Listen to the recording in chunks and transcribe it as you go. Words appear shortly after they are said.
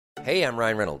Hey, I'm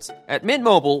Ryan Reynolds. At Mint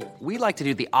Mobile, we like to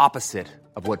do the opposite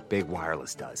of what Big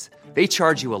Wireless does. They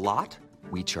charge you a lot,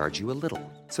 we charge you a little.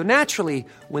 So naturally,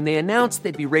 when they announced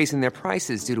they'd be raising their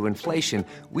prices due to inflation,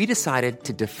 we decided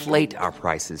to deflate our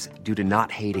prices due to not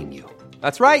hating you.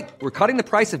 That's right. We're cutting the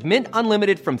price of Mint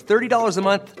Unlimited from $30 a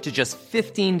month to just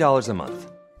 $15 a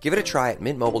month. Give it a try at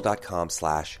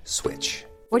mintmobile.com/switch.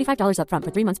 $45 up front for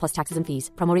 3 months plus taxes and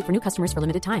fees. Promo rate for new customers for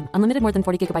limited time. Unlimited more than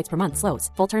 40 gigabytes per month. Slows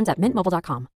full terms at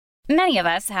mintmobile.com. Many of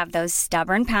us have those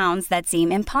stubborn pounds that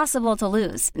seem impossible to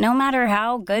lose, no matter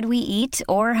how good we eat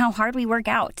or how hard we work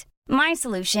out. My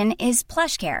solution is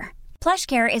PlushCare.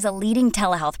 PlushCare is a leading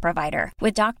telehealth provider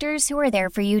with doctors who are there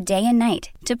for you day and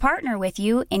night to partner with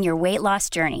you in your weight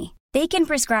loss journey. They can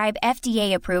prescribe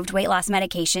FDA-approved weight loss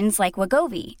medications like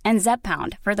Wegovy and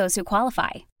Zepbound for those who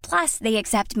qualify. Plus, they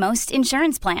accept most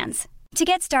insurance plans. To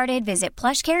get started, visit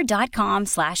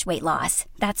plushcare.com/weightloss.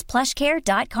 That's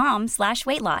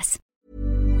plushcare.com/weightloss.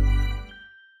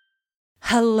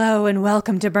 Hello and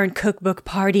welcome to Burnt Cookbook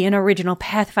Party, an original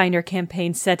Pathfinder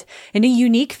campaign set in a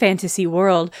unique fantasy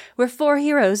world where 4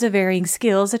 heroes of varying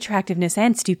skills, attractiveness,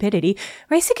 and stupidity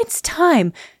race against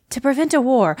time to prevent a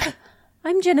war.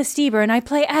 I'm Jenna Stieber, and I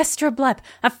play Astra Blepp,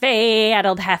 a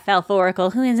fey-addled half-elf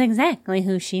oracle who is exactly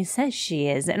who she says she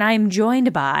is, and I'm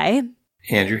joined by...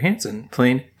 Andrew Hansen,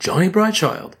 playing Johnny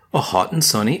Brightchild, a hot and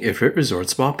sunny Ifrit Resort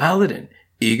Spa paladin,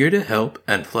 eager to help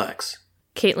and flex.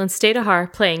 Caitlin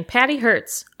Stadahar, playing Patty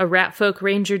Hertz, a ratfolk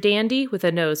ranger dandy with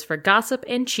a nose for gossip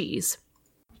and cheese.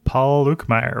 Paul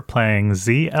Lukmeyer, playing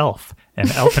Z Elf, an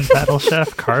elfin battle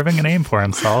chef carving a name for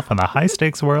himself in the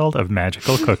high-stakes world of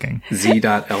magical cooking.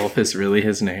 Z.Elf is really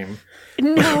his name.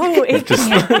 No, it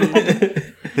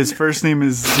can't. His first name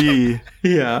is Z.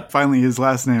 Yeah. Finally, his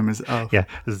last name is Elf. Yeah,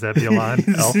 Zebulon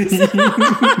Elf. Is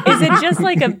it just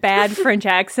like a bad French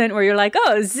accent where you're like,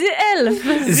 oh, Z-Elf.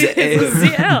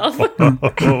 Z-Elf.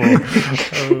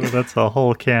 Oh, that's a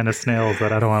whole can of snails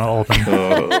that I don't want to open.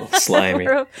 Oh, slimy.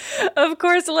 Of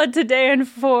course, led today and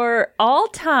for all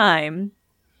time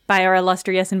by our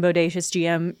illustrious and bodacious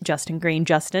GM, Justin Green.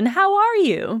 Justin, how are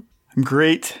you? I'm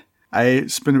great. I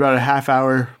spent about a half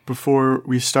hour before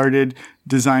we started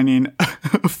designing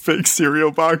a fake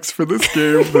cereal box for this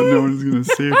game that no one's going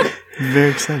to see.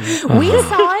 Very excited. We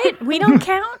saw it. We don't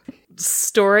count.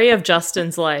 Story of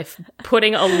Justin's life,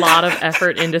 putting a lot of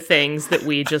effort into things that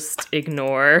we just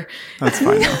ignore. That's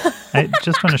fine. I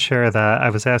just want to share that I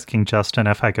was asking Justin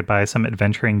if I could buy some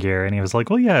adventuring gear, and he was like,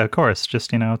 well, yeah, of course.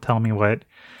 Just, tell me what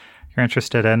you're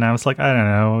interested in. And I was like, I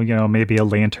don't know, maybe a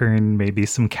lantern, maybe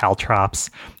some caltrops.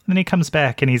 And then he comes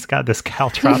back and he's got this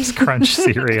caltrops crunch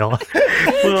cereal.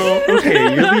 Well,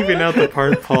 okay, you're leaving out the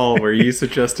part, Paul, where you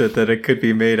suggested that it could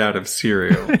be made out of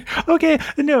cereal. Okay,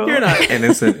 no. You're not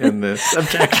innocent in this.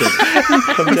 Objection.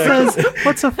 He says,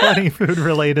 what's a funny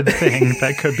food-related thing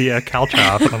that could be a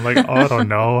caltrop? And I'm like, oh, I don't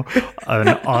know. An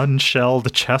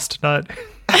unshelled chestnut?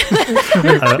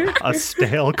 a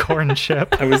stale corn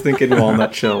chip. I was thinking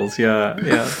walnut shells, yeah.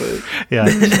 But... Yeah,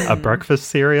 a breakfast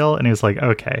cereal. And he was like,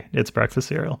 okay, it's breakfast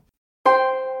cereal.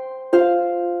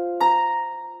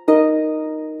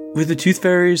 With the tooth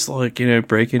fairies,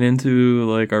 breaking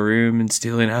into, our room and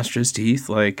stealing Astra's teeth,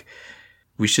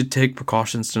 we should take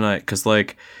precautions tonight. Because,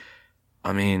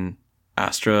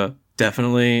 Astra,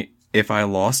 definitely, if I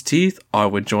lost teeth, I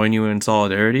would join you in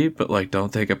solidarity. But,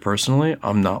 don't take it personally.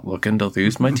 I'm not looking to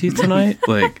lose my teeth tonight.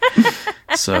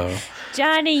 So.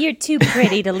 Johnny, you're too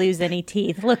pretty to lose any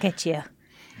teeth. Look at you.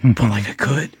 But, I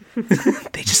could.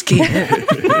 They just came in.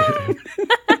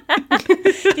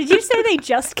 Did you say they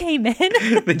just came in?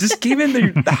 They just came in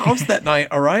the house that night,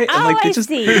 all right? And I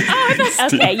see.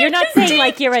 Okay, you're not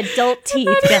saying your adult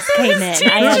teeth just came in.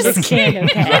 I understand,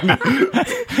 okay.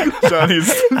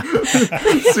 Johnny's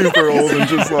super old and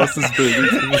just lost his baby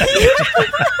teeth.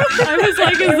 I was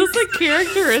like, is this a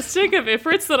characteristic of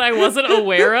Ifrits that I wasn't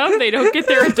aware of? They don't get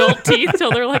their adult teeth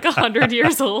till they're 100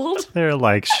 years old? They're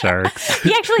like sharks.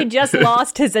 He actually just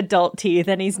lost his adult teeth,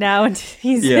 and he's now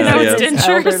his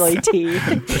elderly teeth.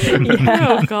 Yeah.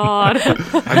 Oh, God.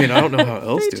 I don't know how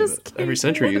else to do it. Every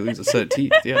century you lose a set of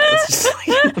teeth. Yeah, that's just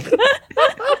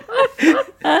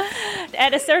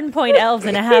At a certain point, elves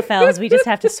and a half elves, we just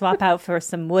have to swap out for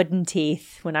some wooden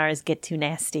teeth when ours get too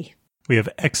nasty. We have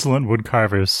excellent wood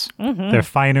carvers. Mm-hmm. They're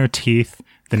finer teeth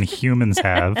than humans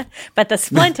have. But the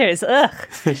splinters, ugh.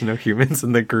 There's no humans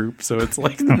in the group, so it's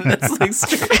everyone's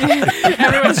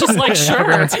just sure.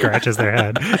 Everyone scratches their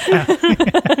head.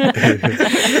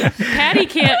 Patty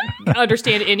can't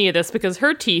understand any of this because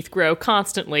her teeth grow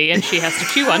constantly and she has to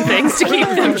chew on things to keep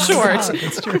them short.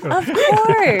 That's true. Of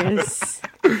course.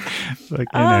 Excellent.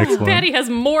 Patty has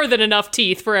more than enough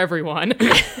teeth for everyone.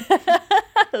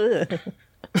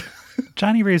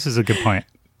 Johnny raises a good point.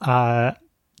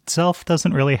 Zelf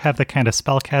doesn't really have the kind of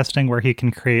spellcasting where he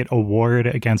can create a ward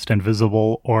against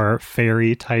invisible or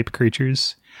fairy-type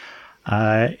creatures.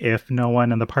 If no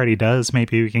one in the party does,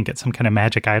 maybe we can get some kind of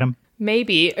magic item.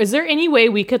 Maybe. Is there any way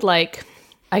we could,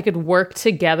 I could work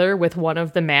together with one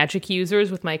of the magic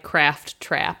users with my craft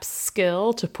traps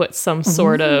skill to put some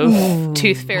sort of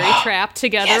tooth fairy trap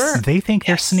together? Yes. They think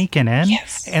they're sneaking in,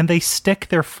 and they stick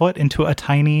their foot into a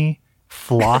tiny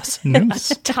floss noose.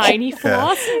 Tiny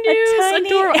floss noose?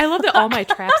 Adorable. I love that all my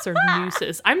traps are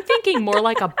nooses. I'm thinking more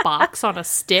like a box on a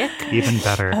stick. Even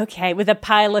better. Okay, with a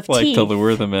pile of Like teeth. to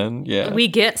lure them in, yeah. We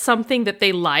get something that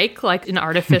they like an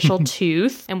artificial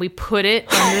tooth, and we put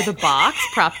it under the box,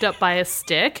 propped up by a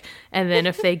stick, and then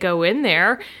if they go in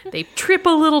there, they trip a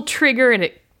little trigger and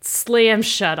it slams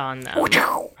shut on them.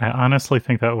 I honestly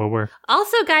think that will work.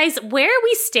 Also, guys, where are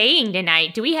we staying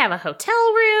tonight? Do we have a hotel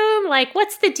room?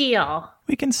 What's the deal?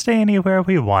 We can stay anywhere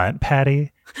we want,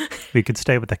 Patty. We could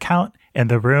stay with the Count in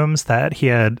the rooms that he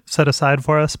had set aside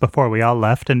for us before we all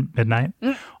left at midnight.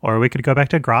 Or we could go back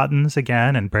to Grotton's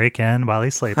again and break in while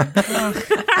he's sleeping.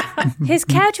 His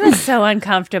couch was so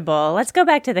uncomfortable. Let's go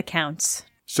back to the Count's.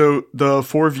 So the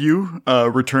four of you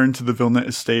return to the Vilna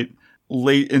estate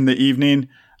late in the evening.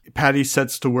 Patty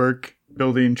sets to work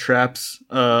building traps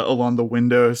along the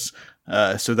windows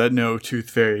so that no tooth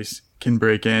fairies can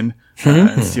break in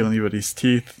and steal anybody's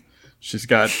teeth. She's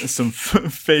got some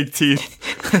fake teeth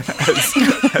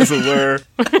as a lure.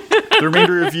 The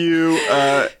remainder of you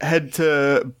head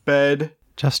to bed.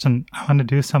 Justin, I want to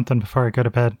do something before I go to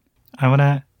bed. I want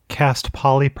to cast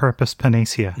Polypurpose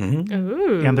Panacea.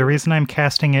 Ooh. And the reason I'm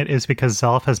casting it is because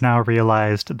Zelf has now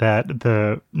realized that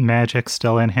the magic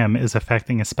still in him is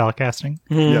affecting his spellcasting.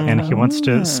 And he wants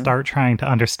to start trying to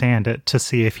understand it to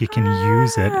see if he can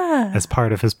use it as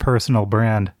part of his personal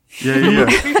brand. Yeah.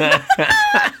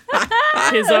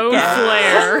 His own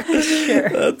flair. Sure.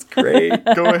 That's great.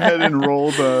 Go ahead and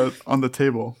roll on the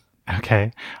table.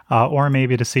 Okay. Or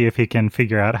maybe to see if he can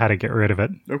figure out how to get rid of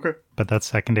it. Okay. But that's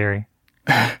secondary.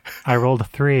 I rolled a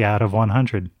 3 out of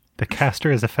 100. The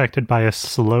caster is affected by a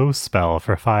slow spell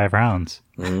for 5 rounds.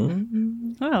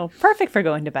 Oh, perfect for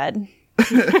going to bed.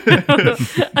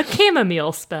 A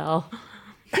chamomile spell.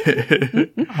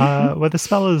 Well, the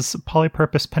spell is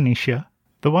Polypurpose Panacea.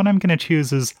 The one I'm going to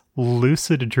choose is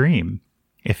Lucid Dream.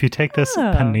 If you take this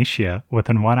Panacea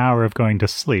within 1 hour of going to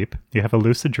sleep, you have a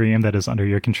lucid dream that is under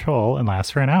your control and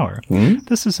lasts for an hour.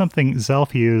 This is something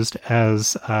Zelf used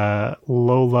as a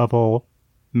low-level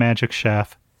magic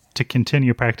chef to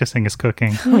continue practicing his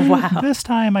cooking. Wow. This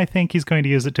time, I think he's going to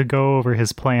use it to go over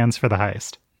his plans for the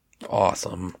heist.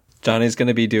 Awesome. Johnny's going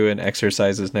to be doing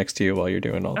exercises next to you while you're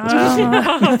doing all this.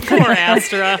 Poor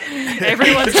Astra.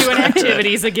 Everyone's doing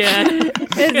activities again.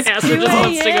 Astra just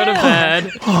wants to go to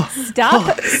bed.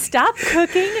 Stop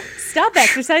cooking, stop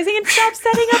exercising, and stop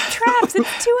setting up traps.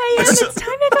 It's 2 a.m. It's time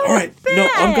to go All right. to bed. No,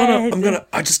 I'm gonna,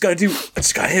 I just gotta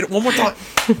hit it one more time.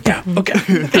 Yeah,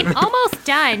 okay. I'm almost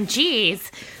done. Jeez.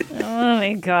 Oh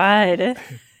my god.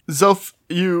 Zelf,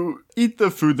 you eat the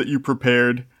food that you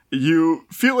prepared. You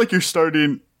feel like you're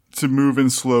starting to move in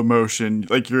slow motion,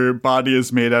 like your body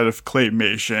is made out of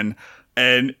claymation,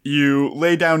 and you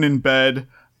lay down in bed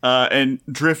and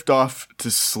drift off to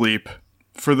sleep.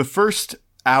 For the first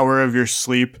hour of your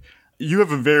sleep, you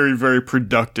have a very, very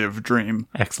productive dream.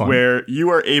 Excellent. Where you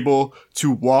are able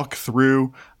to walk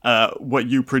through what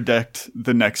you predict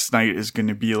the next night is going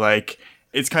to be like.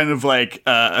 It's kind of like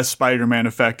a Spider-Man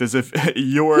effect, as if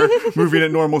you're moving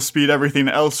at normal speed, everything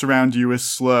else around you is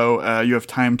slow. You have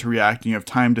time to react, and you have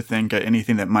time to think at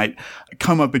anything that might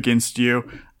come up against you.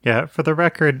 Yeah, for the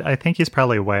record, I think he's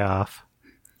probably way off.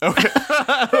 Okay.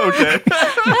 Okay.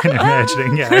 I'm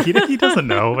imagining, yeah, he doesn't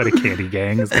know what a candy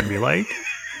gang is going to be like.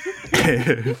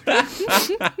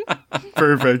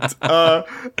 Perfect.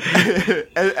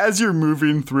 As you're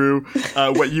moving through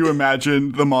what you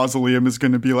imagine the mausoleum is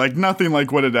going to be like, nothing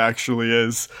like what it actually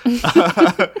is.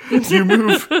 You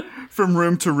move from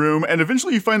room to room, and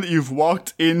eventually you find that you've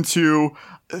walked into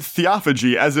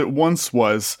Theophagy as it once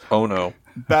was. Oh no.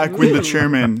 Back when the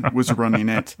chairman was running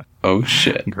it. Oh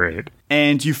shit. Great.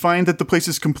 And you find that the place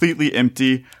is completely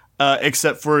empty,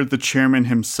 except for the chairman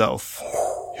himself,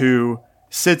 who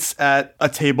sits at a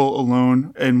table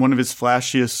alone in one of his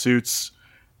flashiest suits.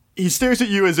 He stares at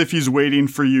you as if he's waiting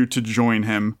for you to join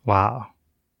him. Wow.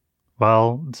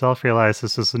 Well, Zelf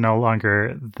realizes this is no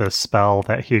longer the spell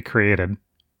that he created,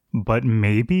 but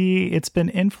maybe it's been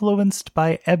influenced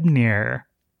by Ebnir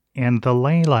and the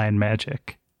ley line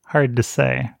magic. Hard to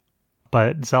say.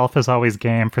 But Zelf is always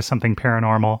game for something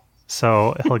paranormal,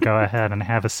 so he'll go ahead and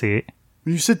have a seat.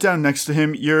 When you sit down next to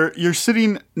him, you're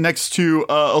sitting next to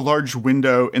a large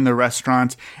window in the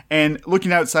restaurant, and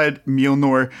looking outside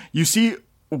Mjolnir, you see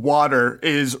water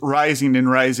is rising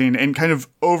and kind of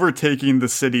overtaking the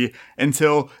city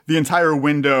until the entire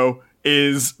window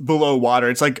is below water.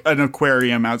 It's like an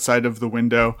aquarium outside of the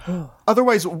window.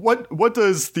 Otherwise, what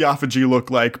does Theophagy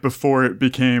look like before it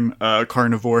became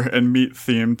carnivore and meat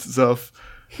themed, Zelf?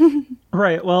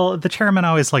 Right. Well, the chairman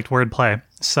always liked wordplay.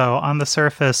 So on the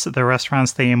surface, the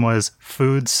restaurant's theme was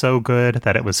food so good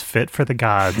that it was fit for the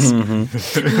gods.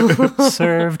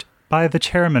 Served by the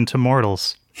chairman to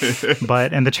mortals.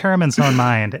 But in the chairman's own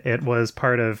mind, it was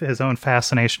part of his own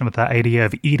fascination with the idea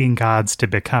of eating gods to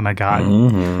become a god.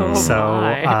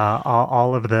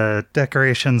 All of the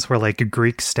decorations were like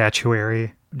Greek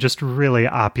statuary, just really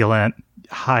opulent,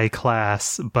 high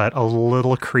class, but a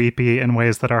little creepy in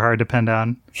ways that are hard to pin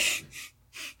down.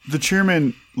 The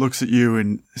chairman looks at you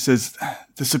and says,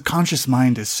 "The subconscious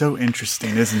mind is so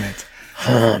interesting, isn't it?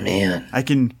 Oh, man. I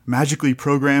can magically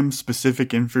program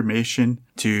specific information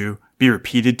to be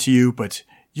repeated to you, but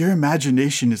your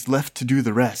imagination is left to do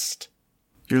the rest.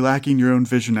 You're lacking your own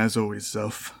vision as always,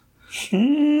 Zelf."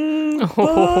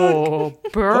 Oh,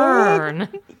 burn.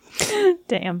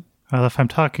 Damn. Well, if I'm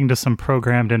talking to some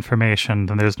programmed information,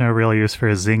 then there's no real use for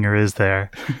a zinger, is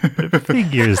there? But it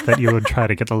figures that you would try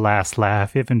to get the last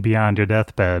laugh even beyond your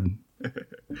deathbed.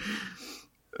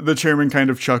 The chairman kind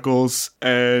of chuckles,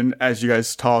 and as you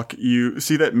guys talk, you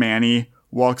see that Manny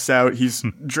walks out. He's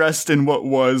dressed in what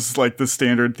was like the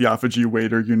standard Theophagy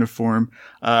waiter uniform,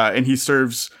 and he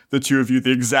serves the two of you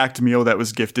the exact meal that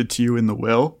was gifted to you in the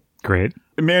will. Great.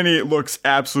 Manny looks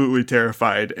absolutely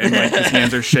terrified, and like his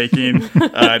hands are shaking.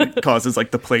 It causes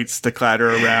like the plates to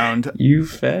clatter around. You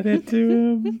fed it to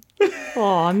him?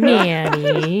 Aw,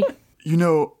 Manny. You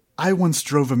know, I once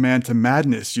drove a man to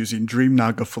madness using Dream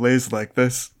Naga fillets like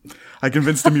this. I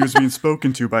convinced him he was being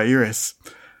spoken to by Iris.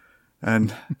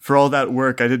 And for all that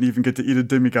work, I didn't even get to eat a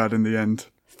demigod in the end.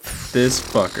 This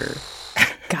fucker.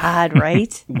 God,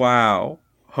 right? Wow.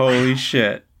 Holy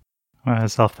shit. Well,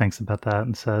 Zelf thinks about that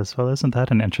and says, well, isn't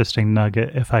that an interesting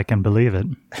nugget, if I can believe it?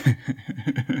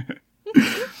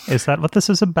 Is that what this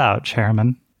is about,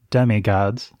 Chairman?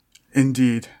 Demigods?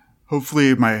 Indeed.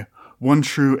 Hopefully my one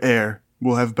true heir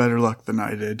will have better luck than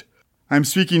I did. I'm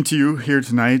speaking to you here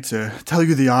tonight to tell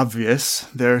you the obvious.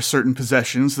 There are certain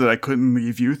possessions that I couldn't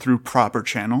leave you through proper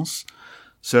channels.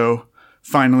 So,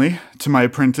 finally, to my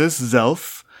apprentice,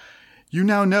 Zelf, you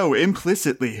now know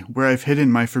implicitly where I've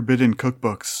hidden my forbidden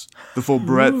cookbooks, the full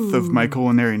breadth of my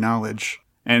culinary knowledge.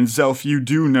 And Zelf, you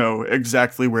do know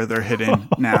exactly where they're hidden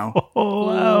now. Oh,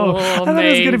 wow. I thought it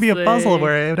was going to be a puzzle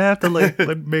where I would have to like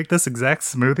make this exact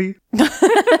smoothie.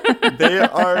 They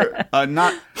are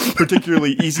not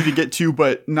particularly easy to get to,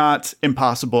 but not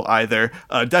impossible either.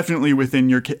 Definitely within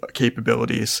your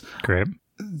capabilities. Great.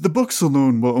 The books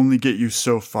alone will only get you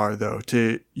so far, though.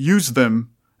 To use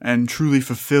them and truly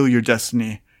fulfill your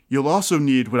destiny, you'll also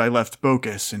need what I left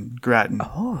Bocus and Grattan.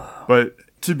 Oh. But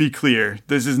to be clear,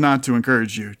 this is not to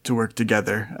encourage you to work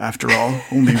together. After all,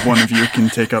 only one of you can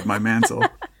take up my mantle.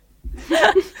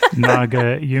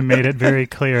 Naga, you made it very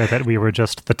clear that we were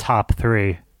just the top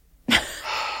three.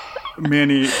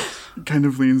 Manny kind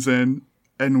of leans in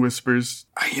and whispers,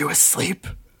 "Are you asleep?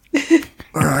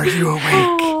 Or are you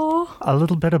awake?" A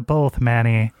little bit of both,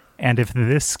 Manny. And if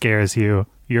this scares you,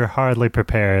 you're hardly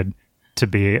prepared to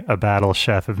be a battle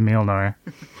chef of Mjolnir.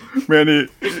 Manny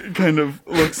kind of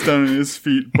looks down at his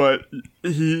feet, but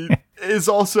he is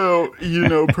also,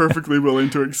 perfectly willing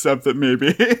to accept that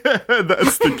maybe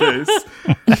that's the case.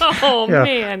 Oh, yeah.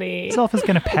 Manny. Zelf is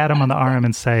going to pat him on the arm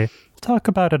and say, talk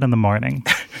about it in the morning.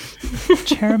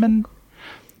 Chairman,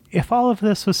 if all of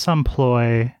this was some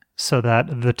ploy so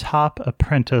that the top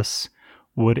apprentice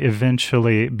would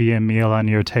eventually be a meal on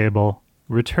your table,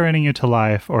 returning you to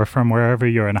life or from wherever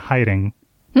you're in hiding,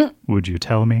 would you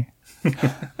tell me?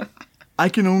 I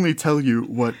can only tell you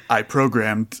what I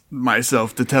programmed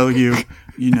myself to tell you,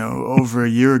 over a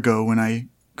year ago when I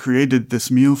created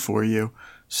this meal for you.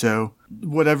 So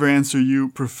whatever answer you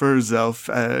prefer, Zelf,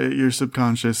 your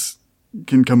subconscious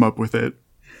can come up with it.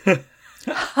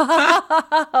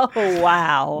 Oh,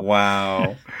 wow.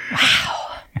 Wow.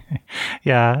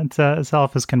 Yeah,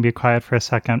 Zelf is going to be quiet for a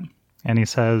second, and he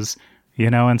says,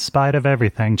 in spite of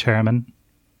everything, Chairman,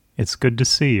 it's good to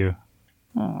see you.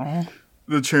 Aww.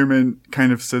 The chairman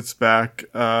kind of sits back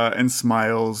and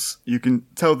smiles. You can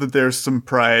tell that there's some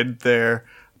pride there,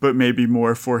 but maybe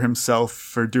more for himself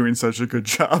for doing such a good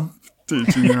job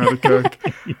teaching you how to cook.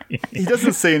 He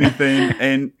doesn't say anything,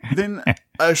 and then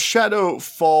a shadow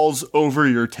falls over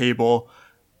your table.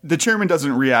 The chairman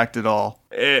doesn't react at all.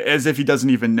 as if he doesn't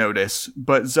even notice.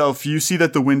 But Zelf, you see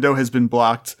that the window has been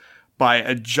blocked by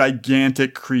a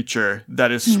gigantic creature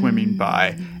that is swimming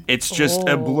by. It's just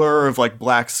a blur of like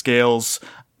black scales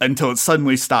until it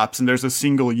suddenly stops, and there's a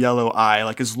single yellow eye,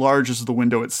 like as large as the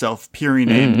window itself, peering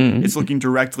in. It's looking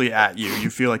directly at you. You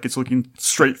feel like it's looking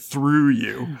straight through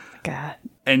you. God.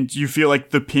 And you feel like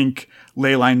the pink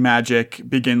ley line magic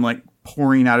begin like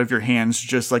pouring out of your hands,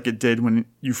 just like it did when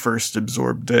you first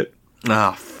absorbed it.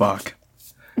 Ah, fuck.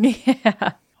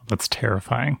 Yeah. That's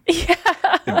terrifying.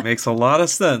 It makes a lot of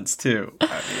sense, too.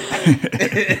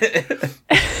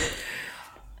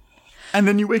 And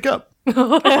then you wake up.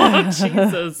 Oh,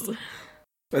 Jesus.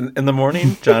 In the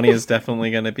morning, Johnny is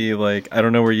definitely going to be like, I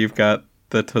don't know where you've got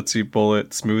the Tootsie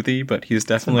Bullet smoothie, but he's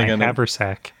definitely going to...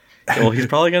 haversack. Well, he's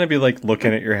probably going to be like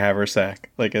looking at your haversack,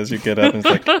 like as you get up, and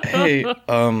it's like, hey,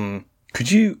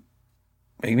 could you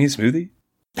make me a smoothie?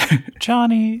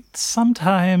 Johnny,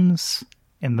 sometimes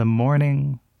in the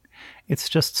morning, it's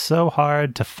just so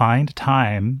hard to find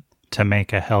time to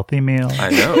make a healthy meal. I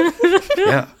know.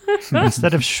 Yeah.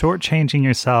 Instead of shortchanging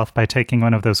yourself by taking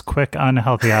one of those quick,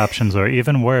 unhealthy options, or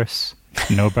even worse,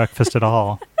 no breakfast at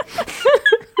all,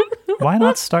 why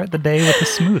not start the day with a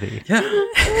smoothie?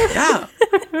 Yeah.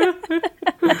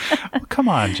 Well, come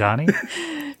on, Johnny.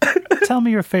 Tell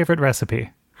me your favorite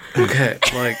recipe. Okay,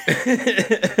 like...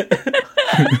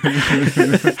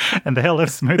 And they'll have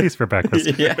smoothies for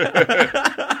breakfast. Yeah.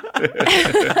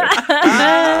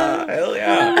 Hell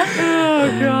yeah.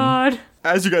 Oh, God.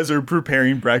 As you guys are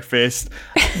preparing breakfast,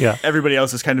 Yeah. everybody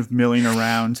else is kind of milling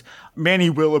around. Manny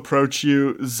will approach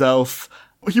you, Zelf.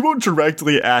 He won't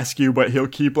directly ask you, but he'll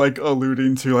keep like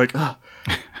alluding to like, oh,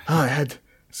 I had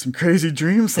some crazy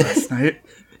dreams last night.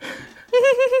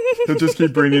 He'll just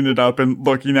keep bringing it up and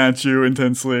looking at you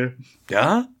intensely.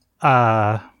 Yeah?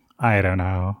 I don't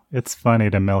know. It's funny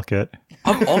to milk it.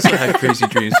 I've also had crazy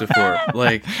dreams before.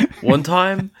 Like, one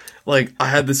time, like, I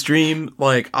had this dream,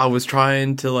 like, I was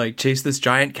trying to, like, chase this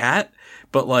giant cat,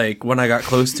 but, like, when I got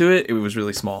close to it, it was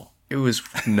really small. It was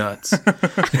nuts.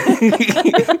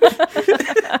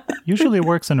 Usually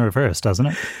works in reverse, doesn't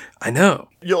it? I know.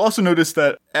 You'll also notice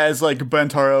that as like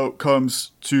Bentaro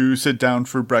comes to sit down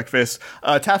for breakfast,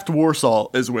 Taft Warsaw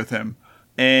is with him.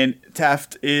 And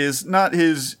Taft is not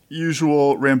his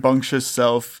usual rambunctious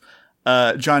self.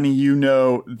 Johnny, you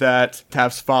know that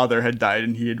Taft's father had died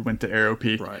and he had went to Arrow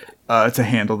Peak to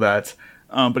handle that.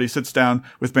 But he sits down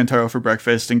with Bentaro for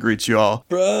breakfast and greets you all.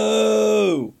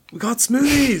 Bro, we got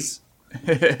smoothies.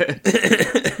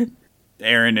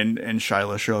 Aaron and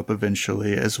Shyla show up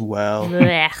eventually as well.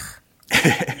 Blech.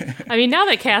 I mean, now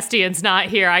that Castian's not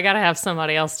here, I gotta have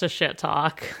somebody else to shit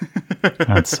talk.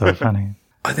 That's so funny.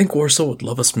 I think Warsaw would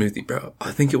love a smoothie, bro.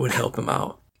 I think it would help him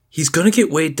out. He's gonna get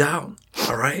weighed down,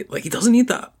 all right? Like, he doesn't need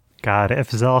that. God,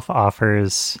 if Zelf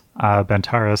offers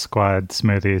Bentaro Squad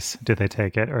smoothies, do they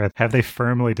take it? Or have they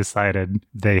firmly decided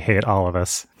they hate all of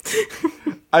us?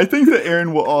 I think that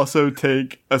Erin will also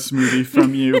take a smoothie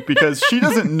from you because she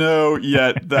doesn't know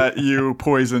yet that you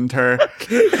poisoned her.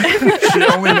 She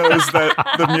only knows that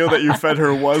the meal that you fed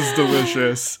her was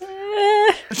delicious.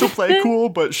 She'll play cool,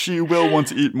 but she will want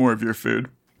to eat more of your food.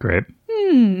 Great.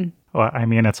 Well, I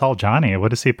mean, it's all Johnny.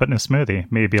 What does he put in a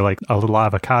smoothie? Maybe like a little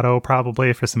avocado,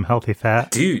 probably, for some healthy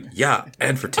fat. Dude, yeah,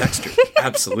 and for texture.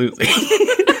 Absolutely.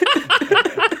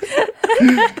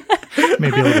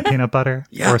 Maybe a little peanut butter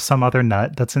Yeah. or some other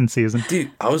nut that's in season.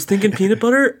 Dude, I was thinking peanut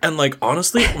butter, and, like,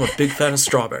 honestly, I'm a big fan of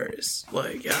strawberries.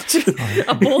 Like, yeah.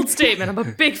 A bold statement. I'm a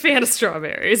big fan of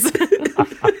strawberries.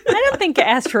 I don't think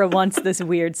Astra wants this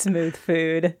weird smooth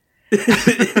food.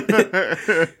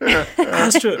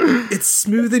 Astra, it's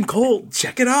smooth and cold.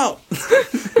 Check it out.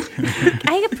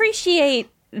 I appreciate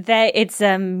that it's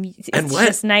wet.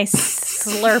 just nice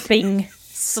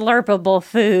slurpable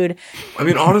food. I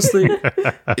mean, honestly,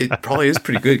 it probably is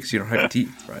pretty good because you don't have your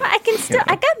teeth, right? I can still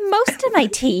I got most of my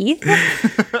teeth.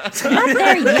 Not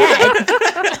there yet.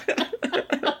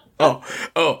 Oh,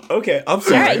 okay. I'm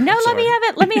sorry. All right, no, I'm let me sorry. have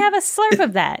it. Let me have a slurp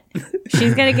of that.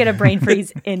 She's gonna get a brain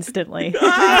freeze instantly. She's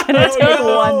gonna take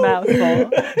one mouthful.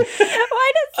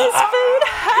 Why does this food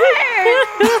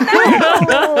hurt?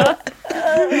 No.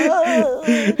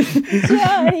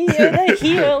 Johnny, you're the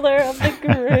healer of the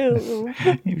group.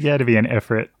 You've got to be an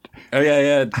Ifrit. Oh,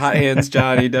 yeah. Hot Hands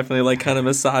Johnny definitely, like, kind of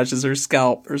massages her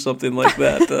scalp or something like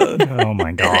that. Oh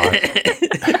my god.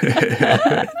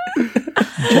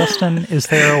 Justin, is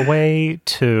there a way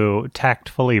to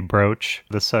tactfully broach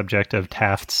the subject of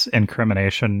Taft's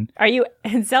incrimination? Are you?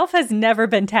 Zelf has never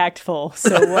been tactful,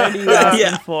 so what are you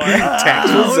asking for?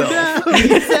 Tactful self. No,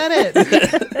 you said it.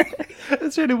 I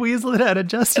was trying to weasel it out of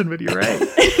Justin, but you're right.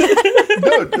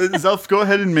 No, Zelf, go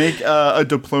ahead and make a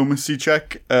diplomacy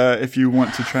check if you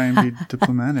want to try and be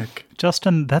diplomatic.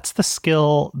 Justin, that's the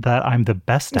skill that I'm the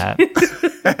best at.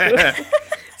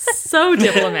 So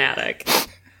diplomatic.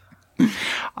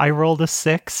 I rolled a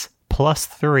 6 plus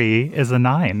 3 is a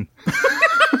 9.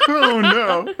 Oh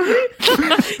no.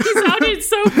 He sounded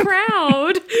so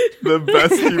proud. The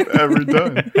best you've ever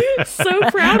done. So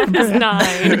proud of his 9.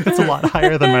 It's a lot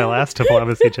higher than my last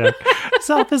diplomacy check.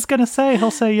 Zelf is going to say,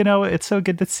 he'll say, it's so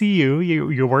good to see you.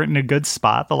 You weren't in a good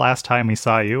spot the last time we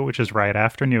saw you, which is right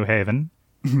after New Haven.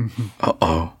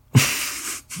 Uh-oh.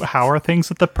 How are things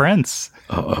with the prince?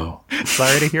 Uh-oh.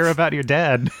 Sorry to hear about your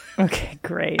dad. Okay,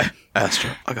 great.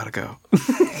 Astra, I gotta go.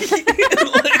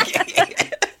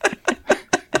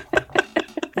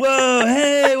 Whoa,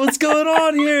 hey, what's going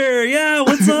on here? Yeah,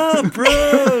 what's up,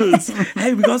 bros?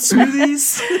 Hey, we got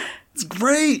smoothies. It's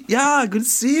great. Yeah, good to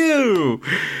see you.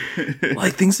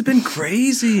 Like, things have been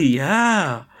crazy.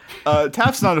 Yeah.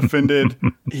 Taft's not offended.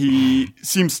 He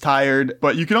seems tired,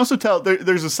 but you can also tell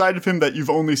there's a side of him that you've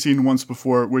only seen once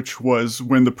before, which was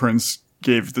when the prince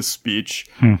gave the speech,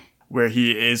 where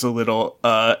he is a little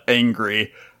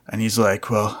angry, and he's like,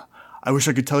 well, I wish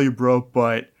I could tell you, bro,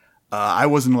 but I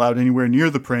wasn't allowed anywhere near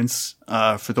the prince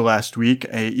for the last week.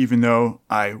 Even though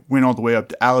I went all the way up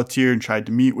to Alatir and tried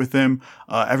to meet with him,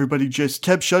 everybody just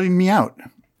kept shutting me out.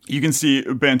 You can see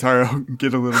Bantaro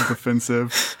get a little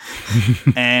defensive.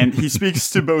 And he speaks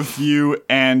to both you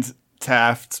and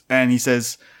Taft, and he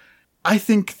says, I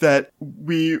think that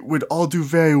we would all do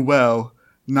very well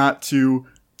not to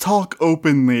talk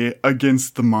openly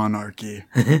against the monarchy.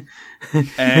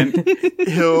 And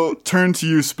he'll turn to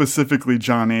you specifically,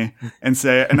 Johnny, and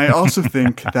say, and I also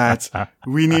think that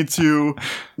we need to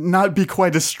not be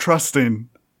quite as trusting,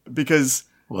 because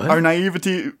our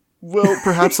naivety will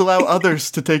perhaps allow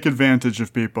others to take advantage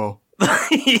of people.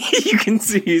 You can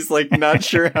see he's like not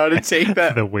sure how to take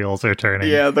that. The wheels are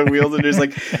turning. Yeah, the wheels are just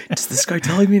like, is this guy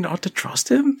telling me not to trust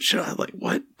him? Should I like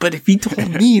what? But if he told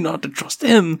me not to trust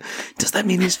him, does that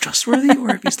mean he's trustworthy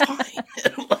or if he's lying?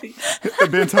 Like,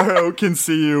 Bantaro can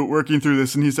see you working through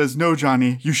this, and he says, no,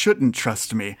 Johnny, you shouldn't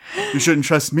trust me. You shouldn't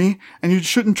trust me, and you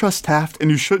shouldn't trust Taft, and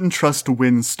you shouldn't trust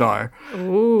Windstar.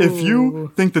 Ooh. If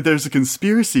you think that there's a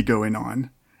conspiracy going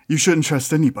on, you shouldn't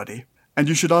trust anybody. And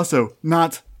you should also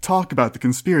not talk about the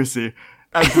conspiracy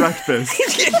at breakfast.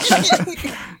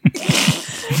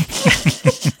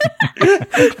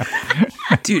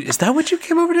 Dude, is that what you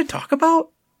came over to talk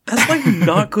about? That's like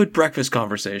not good breakfast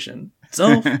conversation.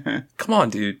 So, come on,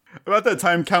 dude. About that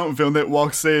time, Count Vilnet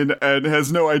walks in and has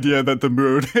no idea that the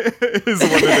mood is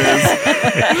what it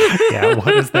is. Yeah,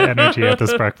 what is the energy at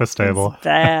this breakfast table? It's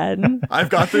bad. I've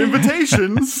got the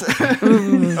invitations.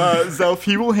 Zelf,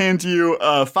 he will hand you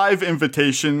 5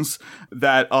 invitations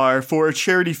that are for a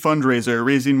charity fundraiser,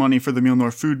 raising money for the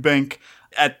Mjolnir Food Bank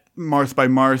at Marth by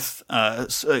Marth,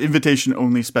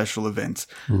 invitation-only special event.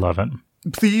 Love it.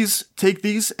 Please take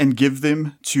these and give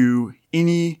them to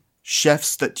any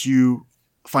chefs that you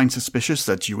find suspicious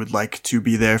that you would like to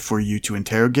be there for you to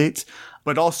interrogate.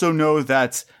 But also know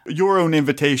that your own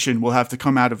invitation will have to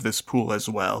come out of this pool as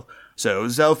well. So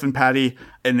Zelf and Patty,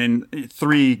 and then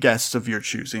 3 guests of your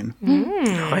choosing.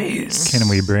 Nice. Can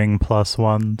we bring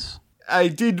 +1s? I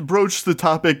did broach the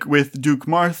topic with Duke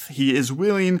Marth. He is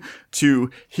willing to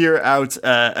hear out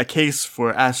a case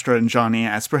for Astra and Johnny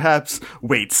as perhaps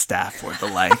wait staff or the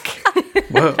like.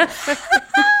 Whoa.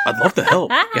 I'd love to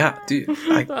help. Yeah, dude.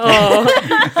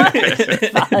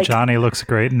 Johnny looks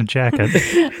great in a jacket.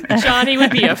 Johnny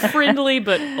would be a friendly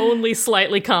but only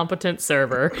slightly competent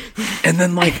server. And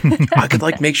then, like, I could,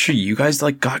 like, make sure you guys,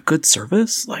 like, got good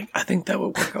service. Like, I think that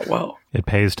would work out well. It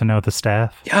pays to know the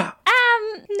staff. Yeah.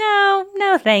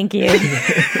 No, thank you.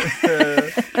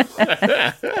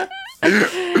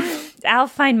 I'll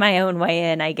find my own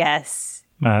way in, I guess.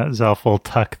 Zelf will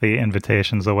tuck the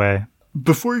invitations away.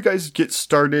 Before you guys get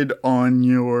started on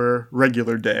your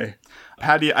regular day,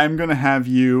 Patty, I'm going to have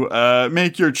you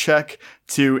make your check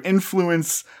to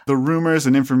influence the rumors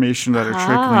and information that are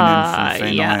trickling in from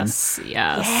Phainlin.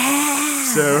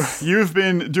 Yes. So you've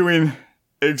been doing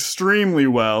extremely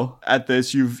well at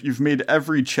this. You've made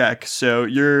every check. So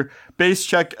your base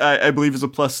check, I believe, is a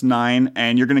 +9,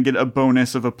 and you're going to get a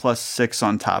bonus of a +6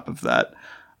 on top of that.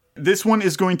 This one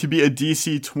is going to be a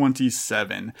DC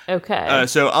 27. Okay.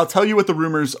 So I'll tell you what the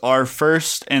rumors are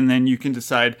first, and then you can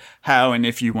decide how and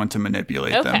if you want to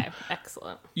manipulate them. Okay,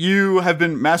 excellent. You have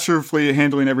been masterfully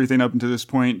handling everything up until this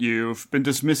point. You've been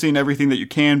dismissing everything that you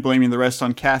can, blaming the rest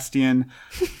on Castian.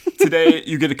 Today,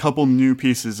 you get a couple new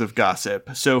pieces of gossip.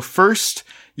 So first,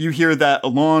 you hear that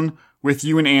along with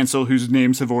you and Ansel, whose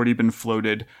names have already been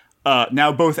floated,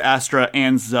 now both Astra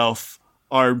and Zelf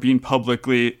are being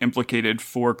publicly implicated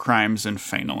for crimes in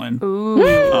Phenolin.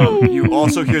 You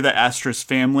also hear that Astra's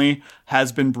family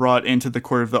has been brought into the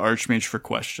court of the Archmage for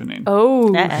questioning.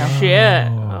 Oh, shit.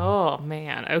 Oh,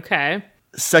 man. Okay.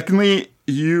 Secondly,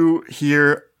 you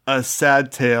hear a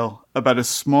sad tale about a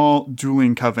small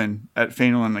dueling coven at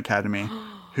Phenolin Academy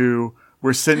who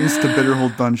were sentenced to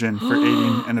Bitterhold Dungeon for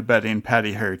aiding and abetting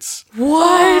Patty Hertz.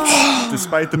 What?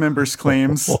 Despite the members'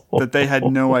 claims that they had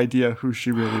no idea who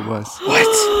she really was.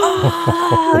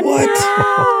 Oh,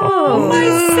 what? No.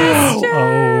 My sisters.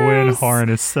 Owen Horn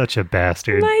is such a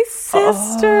bastard. My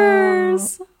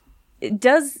sisters.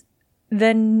 Does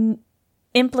the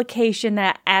implication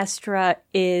that Astra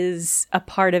is a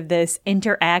part of this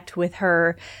interact with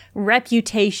her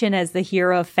reputation as the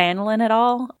hero of Phenolin at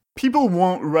all? People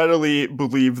won't readily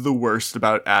believe the worst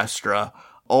about Astra,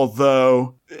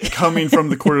 although coming from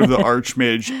the court of the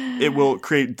Archmage, it will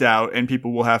create doubt and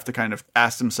people will have to kind of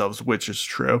ask themselves which is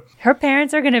true. Her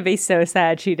parents are going to be so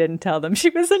sad she didn't tell them she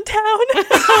was in town.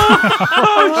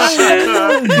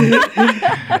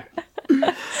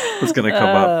 It's going to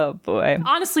come up. Oh, boy.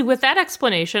 Honestly, with that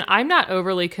explanation, I'm not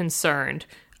overly concerned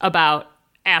about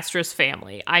Astra's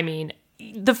family. I mean,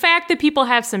 the fact that people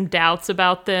have some doubts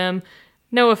about them,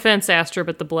 no offense, Astra,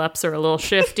 but the bleps are a little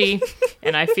shifty,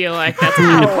 and I feel like that's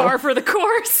kind of par for the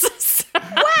course.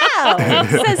 Wow!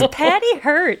 It says Patty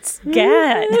Hertz.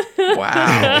 God.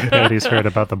 Wow. Patty's heard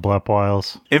about the Blep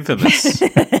Wiles. Infamous.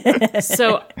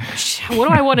 So, what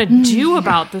do I want to do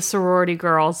about the sorority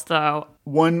girls, though?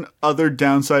 One other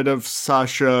downside of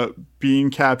Sasha being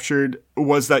captured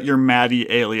was that your Maddie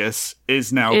alias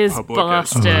is now public.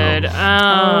 Busted.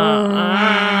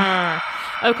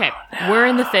 Okay, we're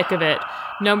in the thick of it.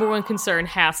 Number one concern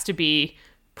has to be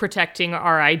protecting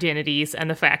our identities and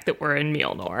the fact that we're in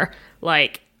Mjolnir.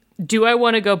 Like, do I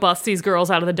want to go bust these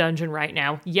girls out of the dungeon right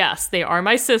now? Yes, they are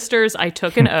my sisters. I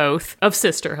took an oath of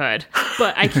sisterhood,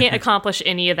 but I can't accomplish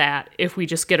any of that if we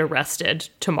just get arrested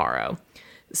tomorrow.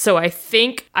 So I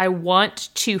think I want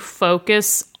to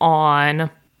focus on...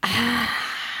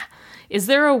 is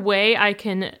there a way I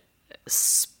can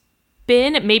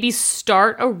maybe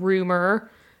start a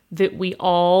rumor that we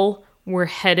all were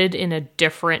headed in a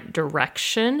different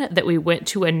direction, that we went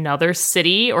to another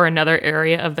city or another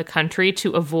area of the country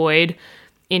to avoid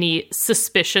any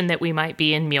suspicion that we might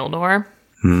be in Mjolnir?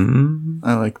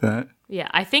 I like that. Yeah,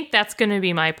 I think that's going to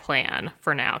be my plan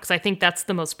for now, because I think that's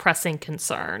the most pressing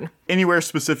concern. Anywhere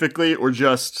specifically, or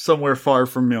just somewhere far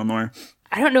from Mjolnir?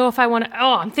 I don't know if I want to...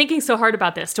 Oh, I'm thinking so hard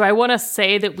about this. Do I want to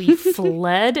say that we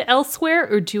fled elsewhere,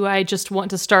 or do I just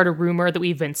want to start a rumor that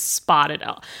we've been spotted?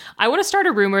 I want to start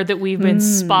a rumor that we've been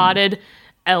spotted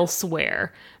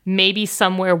elsewhere. Maybe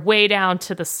somewhere way down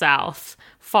to the south,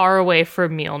 far away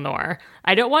from Mjolnir.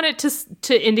 I don't want it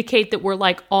to indicate that we're,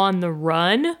 like, on the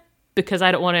run, because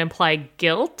I don't want to imply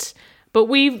guilt. But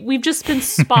we've just been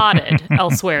spotted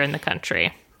elsewhere in the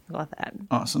country. Love that.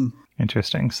 Awesome.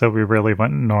 Interesting. So we really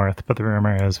went north, but the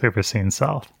rumor is we were seen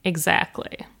south.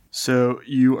 Exactly. So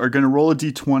you are going to roll a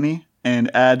d20 and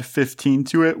add 15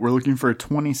 to it. We're looking for a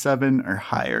 27 or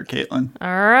higher, Caitlin. All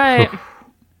right.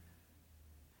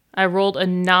 I rolled a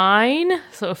 9,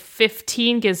 so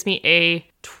 15 gives me a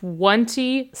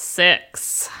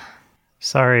 26.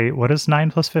 Sorry, what is 9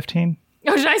 plus 15?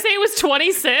 Oh, did I say it was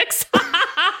 26? I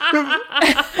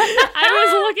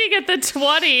was looking at the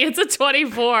 20. It's a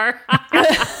 24.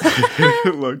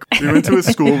 Look, we went to a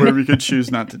school where we could choose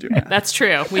not to do that. That's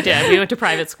true. We did. We went to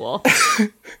private school.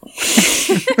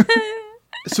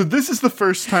 So this is the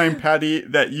first time, Patty,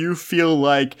 that you feel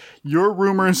like your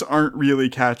rumors aren't really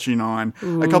catching on.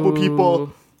 Ooh. A couple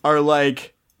people are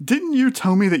like, didn't you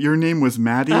tell me that your name was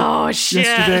Maddie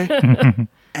yesterday?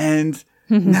 And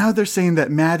now they're saying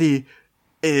that Maddie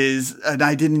is an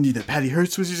identity that Patty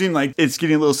Hertz was using. Like, it's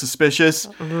getting a little suspicious.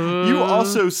 You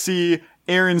also see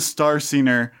Erin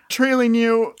Starsinger trailing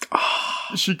you.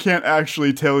 She can't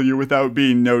actually tail you without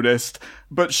being noticed,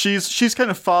 but she's kind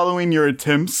of following your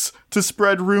attempts to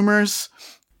spread rumors.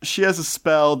 She has a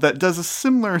spell that does a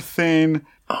similar thing.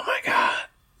 Oh my god.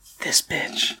 This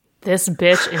bitch. This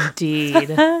bitch indeed.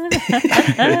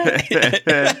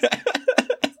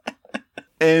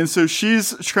 And so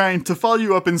she's trying to follow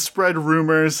you up and spread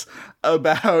rumors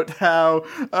about how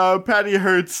Patty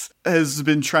Hertz has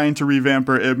been trying to revamp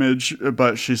her image,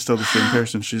 but she's still the same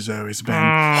person she's always been.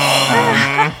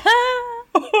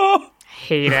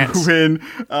 Hate it. When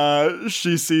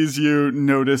she sees you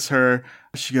notice her,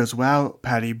 she goes, "Wow,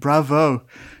 Patty, bravo.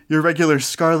 Your regular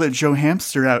Scarlett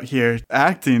Johansson out here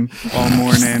acting all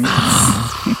morning."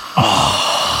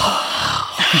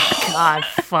 God,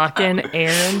 fucking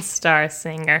Aaron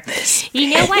Starsinger.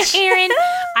 You know what, Aaron?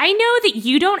 I know that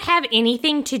you don't have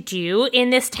anything to do in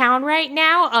this town right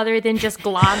now other than just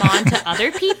glom on to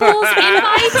other people's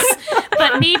invites,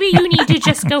 but maybe you need to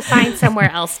just go find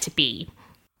somewhere else to be.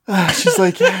 She's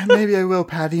like, yeah, maybe I will,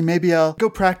 Patty. Maybe I'll go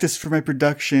practice for my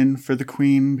production for the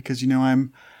Queen because,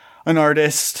 I'm an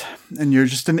artist and you're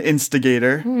just an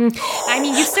instigator. I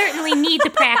mean, you certainly need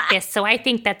the practice, so I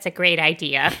think that's a great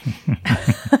idea.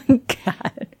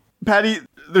 God. Patty,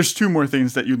 there's 2 more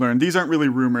things that you learn. These aren't really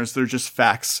rumors. They're just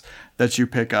facts that you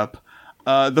pick up.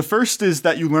 The first is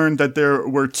that you learned that there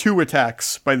were 2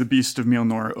 attacks by the Beast of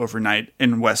Mjolnir overnight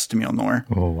in West Mjolnir.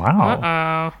 Oh,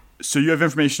 wow. So you have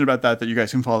information about that you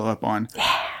guys can follow up on.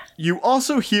 Yeah. You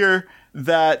also hear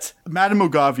that Madame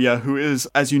Ogavia, who is,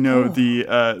 as you know, the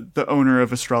owner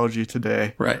of Astrology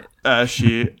Today, Right.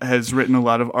 She has written a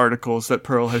lot of articles that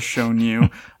Pearl has shown you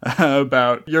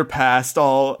about your past,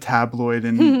 all tabloid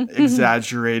and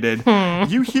exaggerated.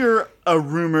 You hear a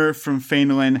rumor from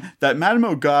Phenolin that Madame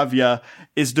Ogavia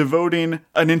is devoting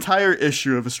an entire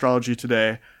issue of Astrology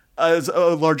Today as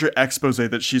a larger expose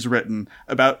that she's written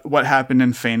about what happened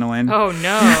in Phenolin. Oh,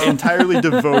 no. Entirely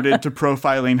devoted to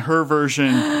profiling her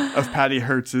version of Patty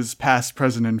Hertz's past,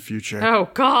 present, and future. Oh,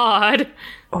 God.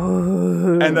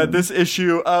 And that this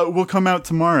issue will come out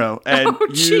tomorrow. And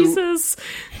you Jesus.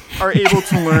 are able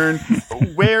to learn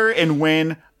where and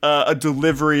when a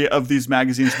delivery of these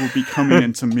magazines will be coming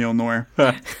into Mjolnir.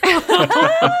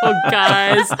 Oh,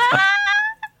 guys.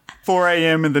 4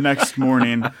 a.m. in the next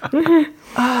morning.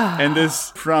 And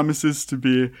this promises to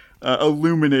be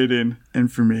illuminating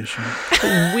information.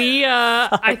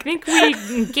 I think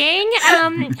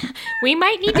We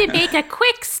might need to make a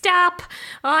quick stop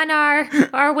on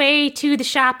our way to the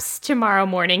shops tomorrow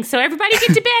morning. So everybody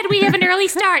get to bed. We have an early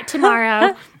start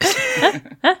tomorrow.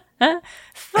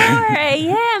 4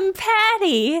 a.m.,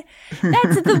 Patty.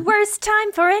 That's the worst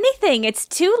time for anything. It's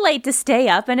too late to stay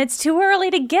up and it's too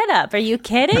early to get up. Are you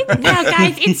kidding? No,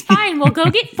 guys, it's fine. We'll go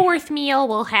get 4th meal.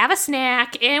 We'll have a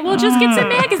snack and we'll just get some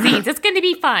magazines. It's going to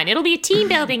be fun. It'll be a team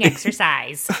building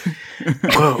exercise.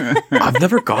 Whoa, I've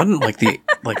never gotten the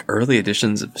early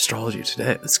editions of Astrology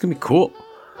Today. It's gonna be cool.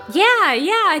 Yeah,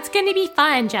 it's going to be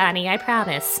fun, Johnny. I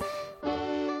promise.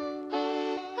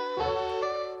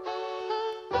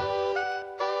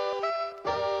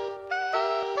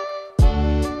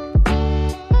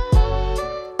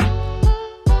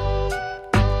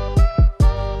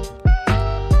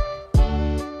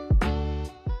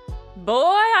 Boy,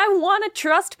 I want to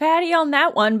trust Patty on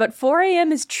that one, but 4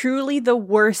 a.m. is truly the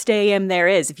worst a.m. there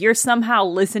is. If you're somehow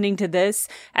listening to this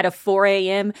at a 4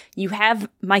 a.m., you have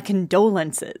my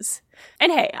condolences.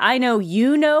 And hey, I know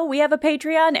we have a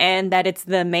Patreon and that it's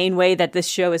the main way that this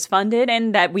show is funded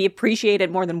and that we appreciate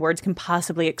it more than words can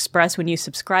possibly express when you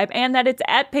subscribe and that it's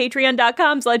at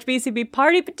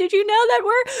patreon.com/BCBparty. But did you know that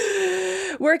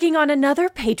we're working on another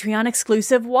Patreon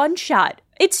exclusive one-shot?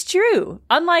 It's true.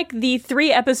 Unlike the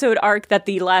 3-episode arc that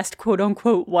the last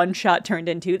quote-unquote one-shot turned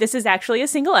into, this is actually a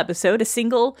single episode, a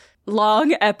single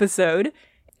long episode.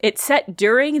 It's set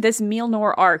during this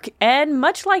Mjolnir arc, and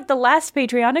much like the last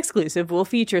Patreon exclusive, will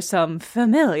feature some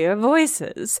familiar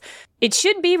voices. It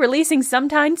should be releasing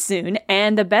sometime soon,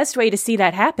 and the best way to see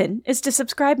that happen is to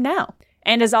subscribe now.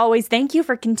 And as always, thank you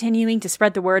for continuing to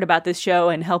spread the word about this show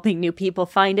and helping new people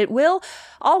find it. We'll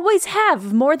always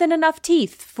have more than enough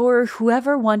teeth for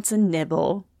whoever wants a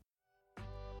nibble.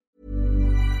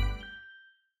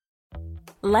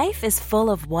 Life is full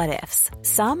of what-ifs.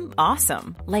 Some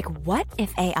awesome, like what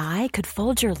if AI could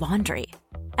fold your laundry?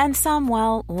 And some,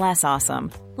 well, less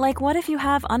awesome, like what if you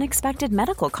have unexpected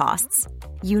medical costs?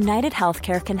 United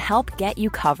Healthcare can help get you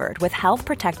covered with Health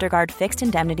Protector Guard fixed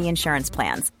indemnity insurance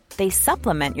plans. They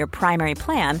supplement your primary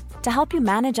plan to help you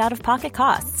manage out-of-pocket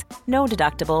costs. No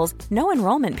deductibles, no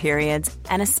enrollment periods,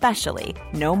 and especially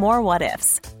no more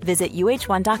what-ifs. Visit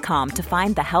uh1.com to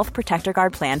find the Health Protector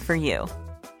Guard plan for you.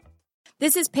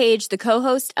 This is Paige, the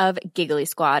co-host of Giggly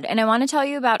Squad, and I want to tell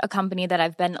you about a company that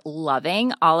I've been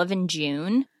loving, Olive &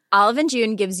 June. Olive &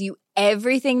 June gives you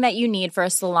everything that you need for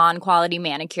a salon-quality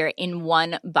manicure in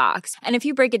one box. And if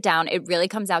you break it down, it really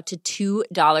comes out to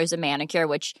 $2 a manicure,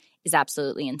 which is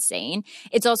absolutely insane.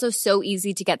 It's also so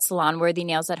easy to get salon-worthy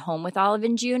nails at home with Olive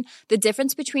 & June. The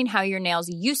difference between how your nails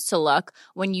used to look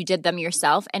when you did them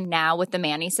yourself and now with the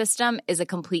Mani system is a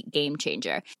complete game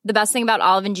changer. The best thing about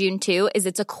Olive & June, too, is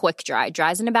it's a quick dry.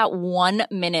 Dries in about 1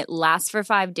 minute, lasts for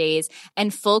 5 days,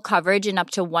 and full coverage in up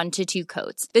to 1 to 2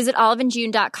 coats. Visit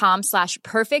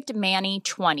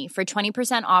oliveandjune.com/perfectmani20 for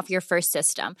 20% off your first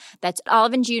system. That's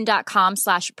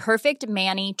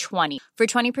oliveandjune.com/perfectmani20 for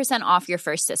 20% off your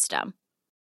first system.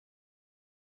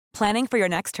 Planning for your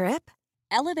next trip?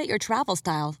 Elevate your travel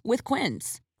style with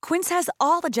Quince. Quince has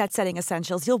all the jet-setting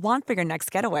essentials you'll want for your next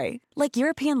getaway, like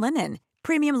European linen,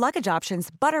 premium luggage options,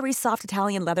 buttery soft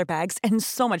Italian leather bags, and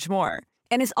so much more.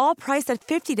 And is all priced at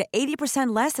 50 to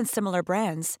 80% less than similar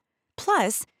brands.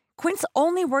 Plus, Quince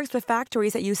only works with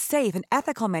factories that use safe and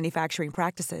ethical manufacturing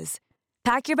practices.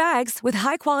 Pack your bags with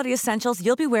high-quality essentials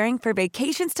you'll be wearing for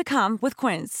vacations to come with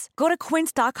Quince. Go to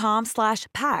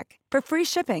quince.com/pack for free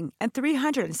shipping and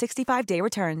 365-day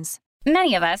returns.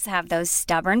 Many of us have those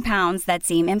stubborn pounds that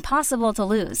seem impossible to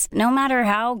lose, no matter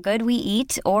how good we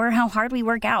eat or how hard we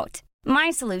work out.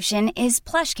 My solution is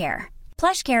PlushCare.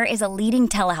 PlushCare is a leading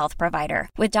telehealth provider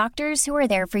with doctors who are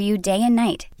there for you day and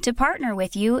night to partner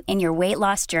with you in your weight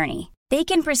loss journey. They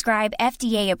can prescribe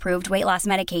FDA-approved weight loss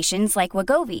medications like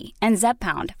Wegovy and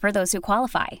Zepbound for those who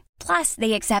qualify. Plus,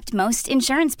 they accept most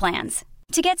insurance plans.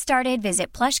 To get started,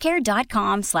 visit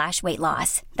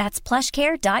plushcare.com/weightloss. That's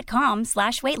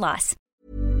plushcare.com/weightloss.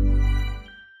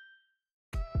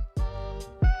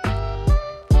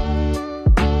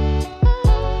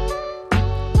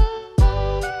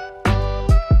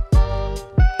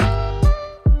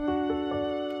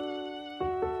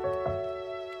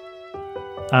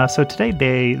 So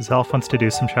today, Zelf wants to do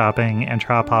some shopping and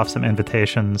drop off some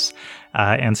invitations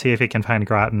and see if he can find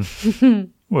Groton.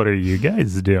 What are you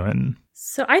guys doing?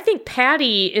 So I think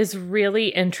Patty is really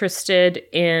interested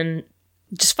in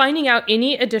just finding out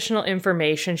any additional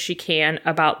information she can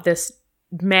about this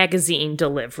magazine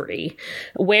delivery.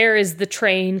 Where is the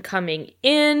train coming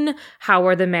in? How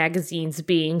are the magazines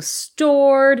being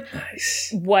stored? Nice.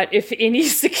 What, if any,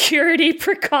 security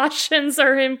precautions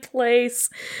are in place?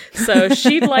 So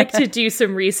she'd like to do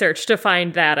some research to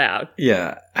find that out.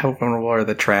 Yeah. How vulnerable are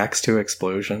the tracks to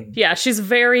explosion? Yeah, she's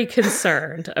very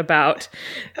concerned about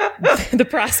the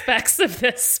prospects of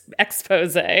this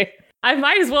expose. I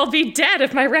might as well be dead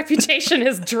if my reputation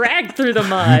is dragged through the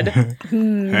mud.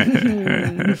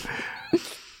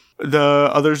 The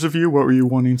others of you, what were you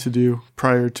wanting to do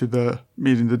prior to the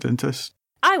meeting the dentist?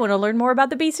 I want to learn more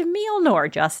about the Beast of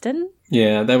Mjolnir, Justin.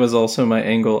 Yeah, that was also my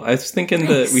angle. I was thinking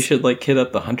that we should like hit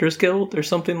up the Hunters Guild or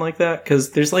something like that,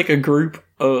 because there's like a group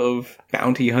of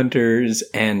bounty hunters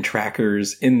and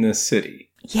trackers in this city.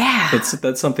 Yeah.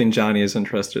 That's something Johnny is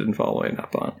interested in following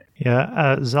up on.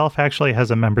 Yeah, Zelf actually has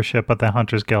a membership with the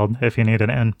Hunters Guild if you need an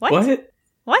in. What?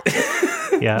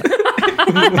 Yeah.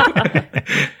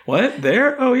 What?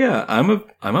 There? Oh yeah, I'm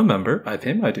a member. I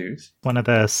pay my dues. One of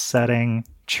the setting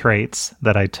traits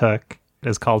that I took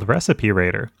is called Recipe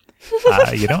Raider.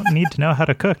 You don't need to know how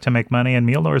to cook to make money in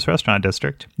Mjolnir's restaurant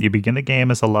district. You begin the game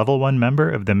as a level 1 member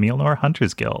of the Mjolnir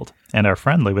Hunters Guild and are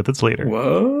friendly with its leader.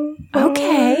 Whoa.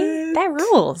 Okay, that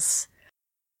rules.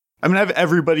 I'm going to have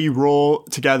everybody roll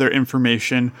to gather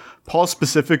information. Paul,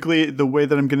 specifically, the way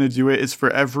that I'm going to do it is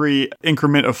for every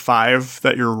increment of 5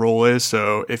 that your roll is.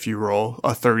 So if you roll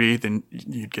a 30, then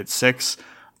you'd get 6.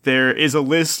 There is a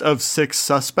list of 6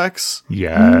 suspects.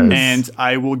 Yes. And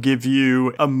I will give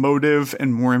you a motive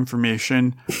and more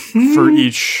information for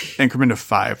each increment of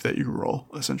 5 that you roll,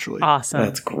 essentially. Awesome.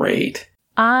 That's great.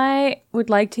 I would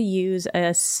like to use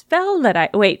a spell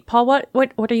that Wait, Paul, what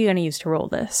are you going to use to roll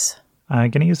this? I'm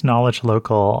going to use Knowledge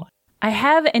Local. I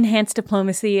have Enhanced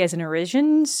Diplomacy as an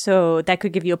Origin, so that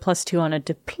could give you a +2 on a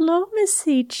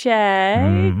diplomacy check.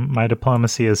 My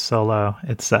diplomacy is solo.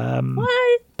 It's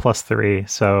 +3,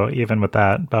 so even with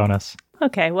that bonus.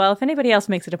 Okay, well, if anybody else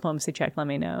makes a diplomacy check, let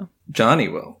me know. Johnny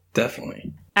will,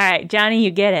 definitely. All right, Johnny,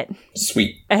 you get it.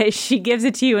 Sweet. She gives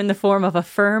it to you in the form of a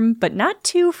firm, but not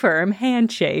too firm,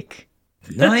 handshake.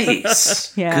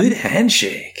 Nice. Yeah. Good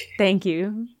handshake. Thank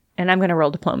you. And I'm going to roll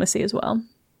diplomacy as well.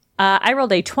 I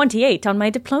rolled a 28 on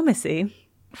my diplomacy.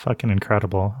 Fucking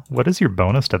incredible. What is your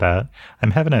bonus to that?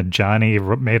 I'm having a Johnny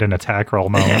made an attack roll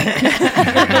moment. I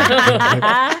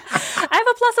have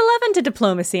a +11 to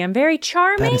diplomacy. I'm very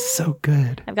charming. That is so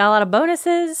good. I've got a lot of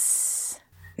bonuses.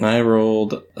 I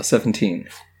rolled a 17.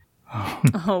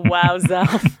 Oh, wow,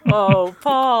 Zelf. Oh,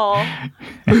 Paul.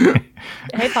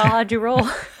 Hey, Paul, how'd you roll?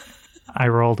 I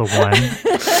rolled a 1.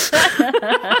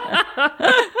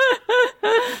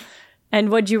 And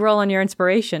what'd you roll on your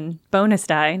inspiration? Bonus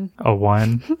die. A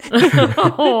 1.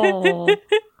 Oh.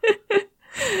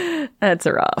 That's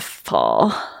rough,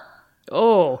 Paul.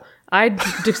 Oh, I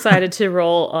decided to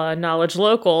roll Knowledge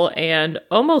Local, and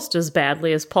almost as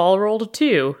badly as Paul rolled a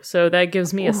 2, so that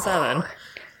gives me a 7.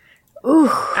 Ooh.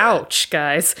 Ouch,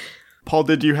 guys. Paul,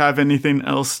 did you have anything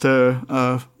else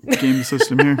to game the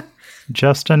system here?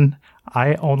 Justin,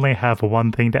 I only have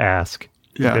one thing to ask.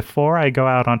 Yeah. Before I go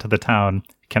out onto the town,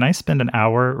 can I spend an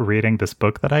hour reading this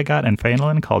book that I got in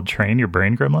Phelan called Train Your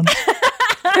Brain Gremlin?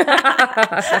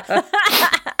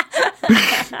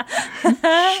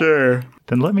 Sure.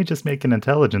 Then let me just make an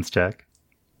intelligence check.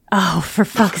 Oh, for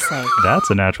fuck's sake. That's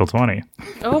a natural 20.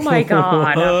 Oh my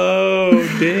god. Oh,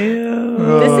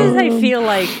 damn. This is, I feel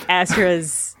like,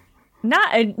 Astra's...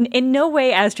 Not in no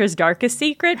way Astra's darkest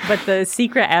secret, but the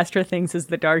secret Astra thinks is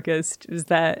the darkest is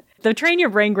that the Train Your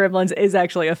Brain Gremlins is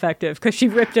actually effective because she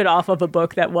ripped it off of a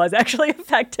book that was actually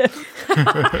effective.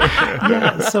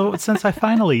 Yeah, so since I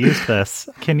finally used this,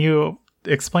 can you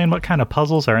explain what kind of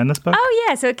puzzles are in this book? Oh,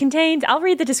 yeah. So it contains, I'll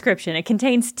read the description. It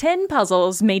contains 10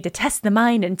 puzzles made to test the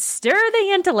mind and stir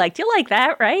the intellect. You like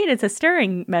that, right? It's a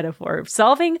stirring metaphor.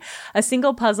 Solving a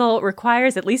single puzzle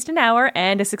requires at least an hour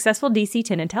and a successful DC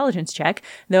 10 intelligence check,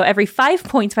 though every 5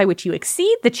 points by which you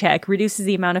exceed the check reduces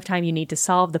the amount of time you need to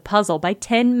solve the puzzle by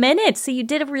 10 minutes. So you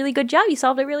did a really good job. You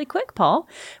solved it really quick, Paul.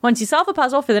 Once you solve a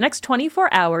puzzle for the next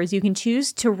 24 hours, you can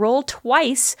choose to roll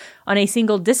twice on a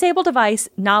single disable device,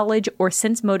 knowledge, or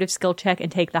sense motive skill check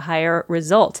and take the higher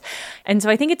result. And so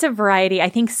I think it's a variety. I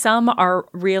think some are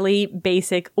really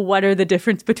basic. What are the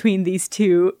difference between these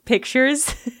two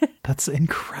pictures? That's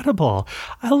incredible.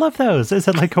 I love those. Is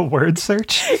it like a word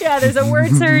search? Yeah, there's a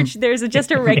word search. There's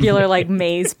just a regular like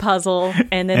maze puzzle.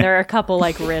 And then there are a couple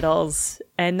like riddles.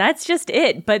 And that's just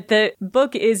it. But the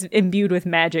book is imbued with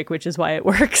magic, which is why it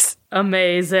works.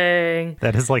 Amazing.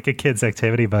 That is like a kid's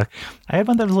activity book. I had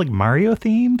one that was like Mario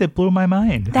themed. It blew my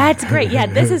mind. That's great. Yeah,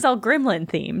 this is all Gremlin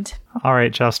themed. All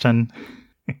right, Justin.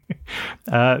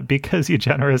 Because you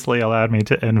generously allowed me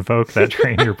to invoke that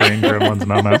Train Your Brain Gremlins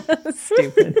moment.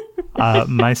 Stupid.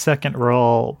 My second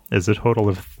roll is a total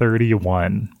of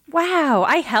 31. Wow,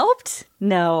 I helped?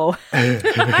 No.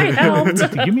 I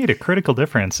helped. You made a critical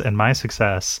difference in my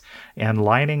success, and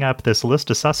lining up this list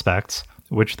of suspects,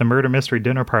 which the murder mystery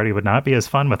dinner party would not be as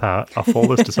fun without a full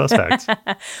list of suspects.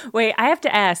 Wait, I have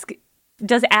to ask,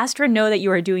 does Astra know that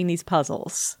you are doing these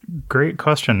puzzles? Great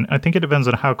question. I think it depends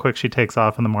on how quick she takes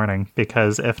off in the morning,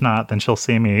 because if not, then she'll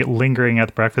see me lingering at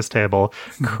the breakfast table,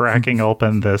 cracking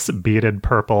open this beaded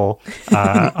purple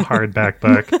hardback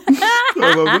book.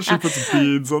 I love that she puts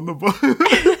beads on the book.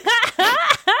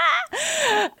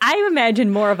 I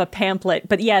imagine more of a pamphlet,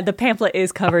 but yeah, the pamphlet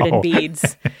is covered in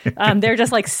beads. They're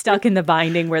just like stuck in the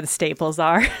binding where the staples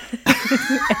are.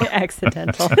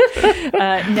 Accidental.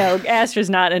 No, Astra's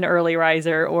not an early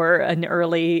riser or an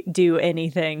early do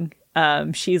anything.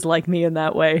 She's like me in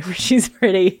that way. She's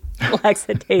pretty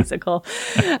lackadaisical.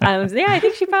 Yeah, I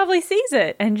think she probably sees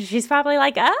it. And she's probably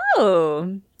like,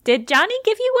 oh, did Johnny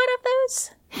give you one of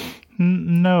those?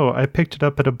 No, I picked it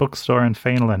up at a bookstore in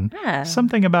Fainland.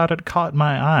 Something about it caught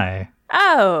my eye.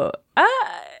 Oh,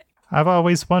 I've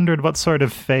always wondered what sort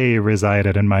of fae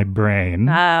resided in my brain.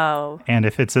 Oh. And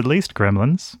if it's at least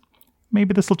gremlins,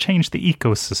 maybe this will change the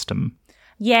ecosystem.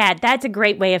 Yeah, that's a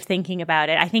great way of thinking about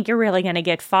it. I think you're really going to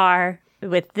get far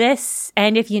with this.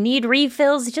 And if you need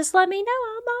refills, just let me know.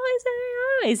 I'm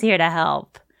always here to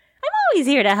help. Always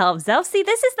here to help, Zelf. See,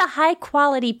 this is the high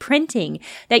quality printing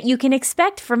that you can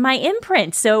expect from my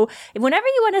imprint. So whenever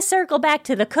you want to circle back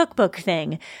to the cookbook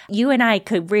thing, you and I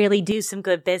could really do some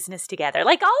good business together.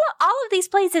 Like all of these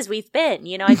places we've been,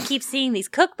 you know, I keep seeing these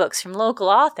cookbooks from local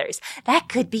authors. That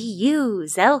could be you,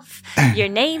 Zelf. Your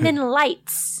name in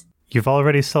lights. You've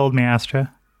already sold me,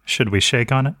 Astra. Should we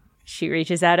shake on it? She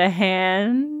reaches out a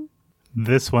hand.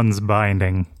 This one's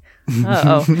binding.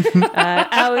 Uh-oh.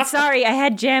 Oh, sorry, I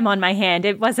had jam on my hand.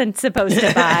 It wasn't supposed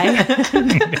to buy.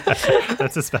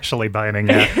 That's especially binding,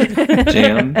 yeah.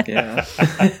 Jam, yeah.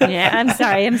 Yeah, I'm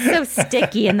sorry. I'm so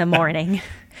sticky in the morning.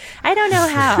 I don't know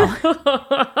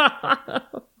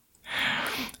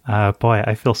how. Boy,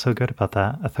 I feel so good about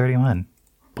that. A 31.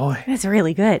 Boy. That's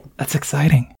really good. That's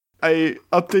exciting. I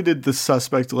updated the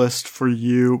suspect list for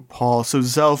you, Paul. So,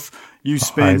 Zelf, you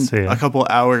spend a couple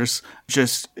hours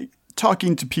just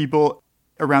talking to people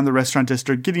around the restaurant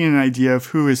district, getting an idea of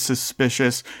who is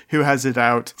suspicious, who has it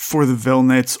out for the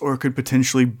Vilnitz, or could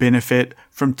potentially benefit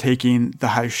from taking the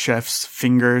High Chef's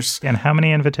fingers. And how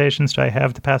many invitations do I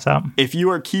have to pass out? If you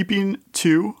are keeping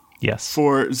 2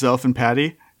 for Zelf and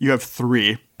Patty, you have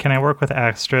 3. Can I work with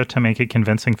Astra to make it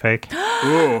convincing fake?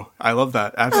 Ooh, I love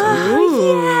that. Absolutely.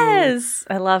 Oh, yes.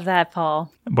 I love that,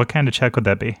 Paul. What kind of check would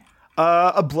that be?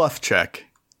 A bluff check.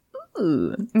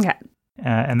 Ooh. Okay.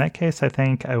 In that case, I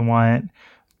think I want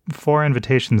 4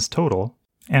 invitations total,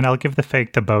 and I'll give the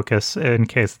fake to Bocus in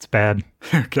case it's bad.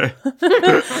 Okay.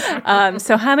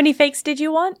 So how many fakes did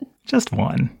you want? Just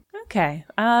 1. Okay.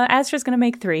 Astra's going to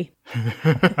make 3. She's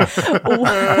not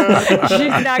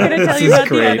going to tell you about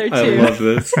the other 2. I love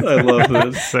this. I love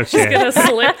this. Okay. She's going to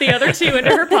slip the other 2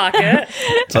 into her pocket.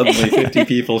 Suddenly 50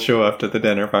 people show up to the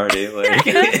dinner party. Like.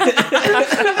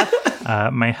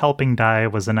 My helping die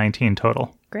was a 19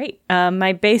 total. Great.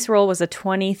 My base roll was a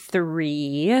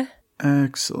 23.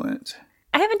 Excellent.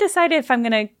 I haven't decided if I'm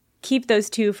going to keep those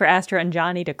two for Astra and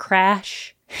Johnny to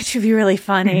crash. It should be really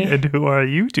funny. And who are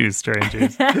you two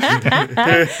strangers? Or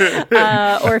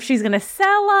if she's going to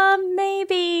sell them,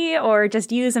 maybe, or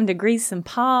just use them to grease some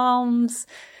palms.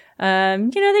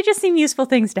 They just seem useful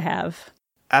things to have.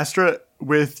 Astra,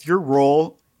 with your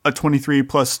roll, a 23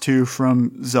 plus 2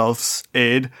 from Zelf's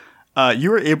aid,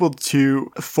 you were able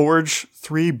to forge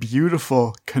 3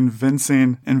 beautiful,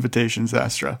 convincing invitations,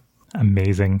 Astra.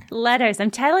 Amazing. Letters.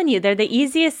 I'm telling you, they're the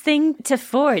easiest thing to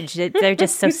forge. They're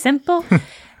just so simple.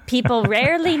 People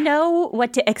rarely know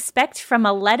what to expect from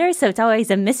a letter, so it's always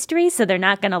a mystery, so they're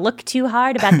not going to look too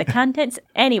hard about the contents.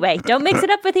 Anyway, don't mix it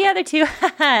up with the other two.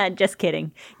 Just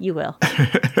kidding. You will.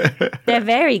 They're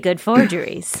very good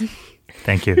forgeries.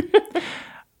 Thank you.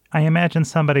 I imagine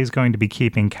somebody's going to be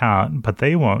keeping count, but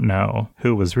they won't know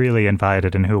who was really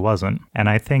invited and who wasn't. And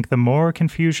I think the more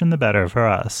confusion, the better for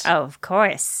us. Oh, of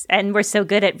course. And we're so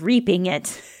good at reaping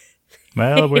it.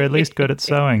 Well, we're at least good at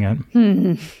sewing it.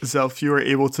 Zelf, you were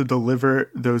able to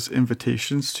deliver those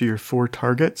invitations to your 4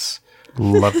 targets.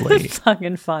 Lovely.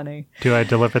 Fucking funny. Do I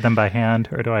deliver them by hand,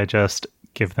 or do I just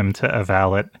give them to a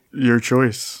valet? Your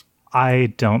choice.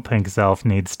 I don't think Zelf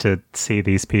needs to see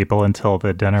these people until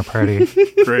the dinner party.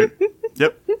 Great.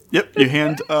 Yep. You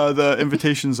hand the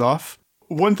invitations off.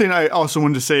 One thing I also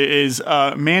wanted to say is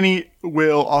Manny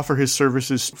will offer his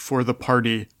services for the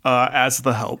party as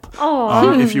the help.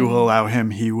 If you will allow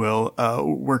him, he will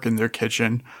work in their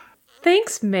kitchen.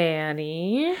 Thanks,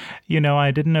 Manny.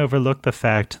 I didn't overlook the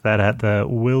fact that at the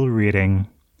will reading,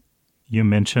 you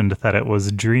mentioned that it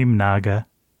was Dream Naga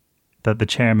that the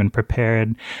chairman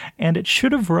prepared, and it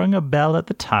should have rung a bell at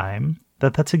the time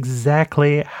that that's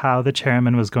exactly how the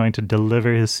chairman was going to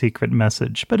deliver his secret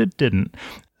message, but it didn't.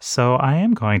 So I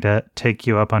am going to take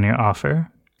you up on your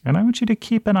offer, and I want you to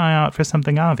keep an eye out for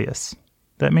something obvious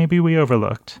that maybe we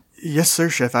overlooked. Yes, sir,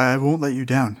 Chef. I won't let you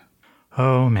down.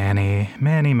 Oh, Manny.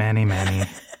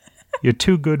 You're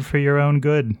too good for your own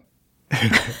good.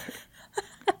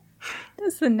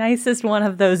 That's the nicest one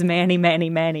of those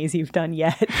Mannies you've done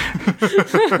yet.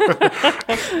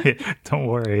 Don't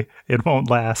worry, it won't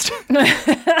last.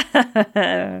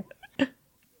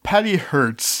 Patty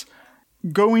Hertz,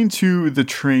 going to the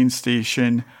train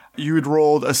station, you had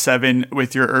rolled a 7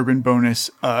 with your urban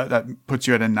bonus. That puts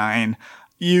you at a 9.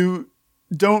 You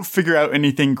don't figure out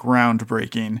anything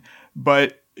groundbreaking,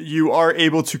 but you are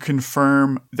able to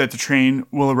confirm that the train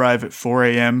will arrive at 4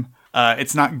 a.m.,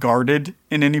 it's not guarded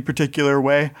in any particular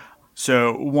way.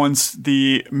 So once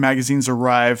the magazines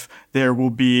arrive, there will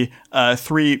be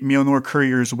 3 Mjolnir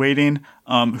couriers waiting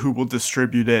who will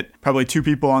distribute it. Probably 2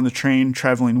 people on the train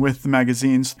traveling with the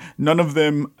magazines. None of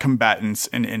them combatants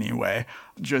in any way.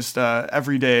 Just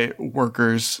everyday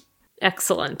workers.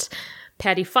 Excellent.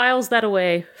 Patty files that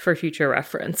away for future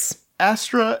reference.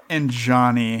 Astra and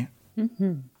Johnny,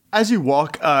 as you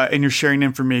walk and you're sharing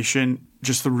information,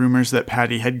 just the rumors that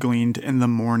Patty had gleaned in the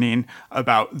morning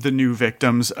about the new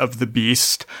victims of the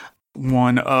beast.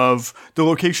 One of the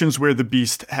locations where the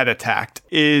beast had attacked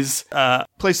is a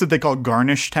place that they call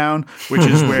Garnish Town, which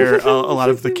is where a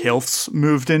lot of the Kaelfs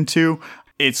moved into.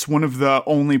 It's one of the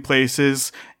only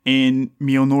places in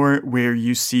Mjolnir where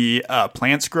you see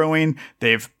plants growing.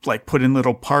 They've put in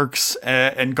little parks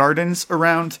and gardens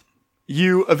around.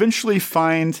 You eventually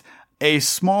find a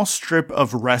small strip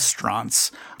of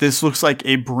restaurants. This looks like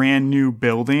a brand new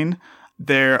building.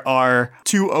 There are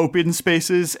 2 open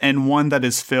spaces and one that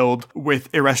is filled with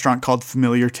a restaurant called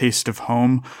Familiar Taste of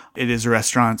Home. It is a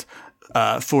restaurant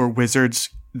for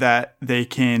wizards that they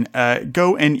can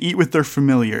go and eat with their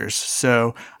familiars.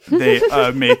 So they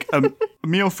make a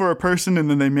meal for a person and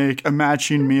then they make a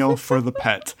matching meal for the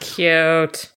pet.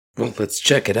 Cute. Well, let's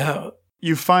check it out.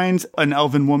 You find an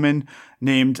elven woman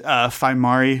named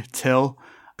Faimari Till,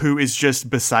 who is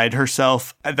just beside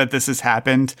herself that this has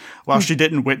happened. While she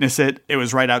didn't witness it, it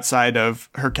was right outside of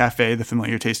her cafe, The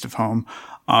Familiar Taste of Home.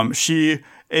 She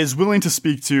is willing to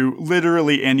speak to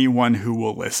literally anyone who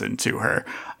will listen to her.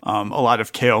 A lot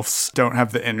of Kaelfs don't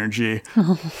have the energy.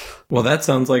 Well, that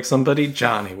sounds like somebody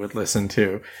Johnny would listen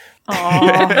to.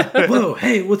 Whoa,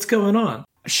 hey, what's going on?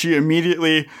 She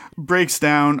immediately breaks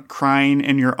down, crying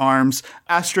in your arms.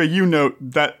 Astra, you note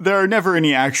that there are never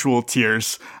any actual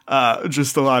tears,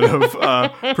 just a lot of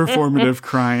performative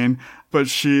crying. But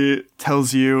she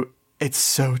tells you, it's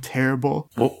so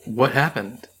terrible. What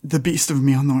happened? The Beast of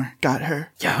Mjolnir got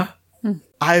her. Yeah?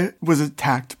 I was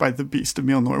attacked by the Beast of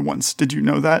Mjolnir once. Did you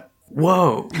know that?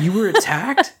 Whoa, you were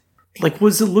attacked? What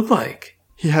does it look like?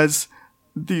 He has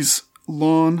these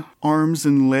long arms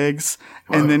and legs,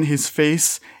 and then his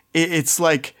face, it's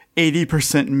like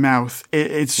 80% mouth.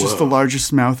 It's just the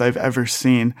largest mouth I've ever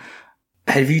seen.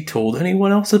 Have you told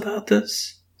anyone else about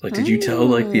this? Like, did you tell,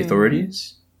 like, the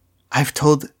authorities? I've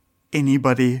told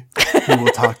anybody who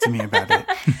will talk to me about it.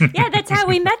 Yeah, that's how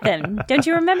we met them. Don't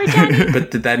you remember, Johnny?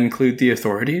 But did that include the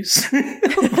authorities?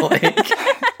 Like...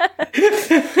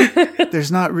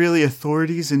 There's not really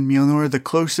authorities in Mjolnir. The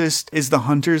closest is the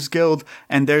Hunters Guild,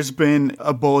 and there's been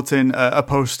a bulletin, a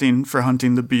posting for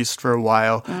hunting the beast for a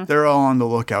while. They're all on the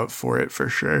lookout for it, for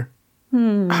sure.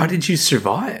 How did you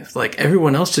survive? Like,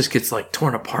 everyone else just gets, like,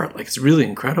 torn apart. Like, it's really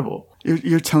incredible.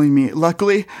 You're telling me.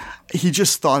 Luckily, he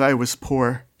just thought I was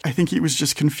poor. I think he was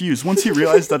just confused. Once he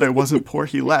realized that I wasn't poor,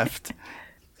 he left.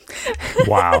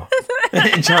 Wow.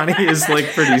 Johnny is,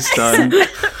 like, pretty stunned.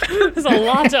 There's a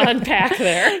lot to unpack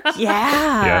there.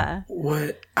 Yeah.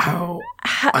 What? How?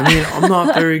 I mean, I'm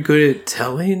not very good at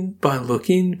telling by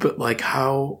looking, but, like,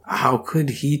 how could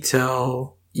he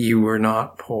tell you were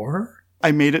not poor?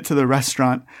 I made it to the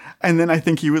restaurant, and then I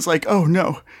think he was like, oh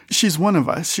no, she's one of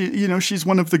us. She's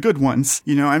one of the good ones.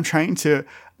 I'm trying to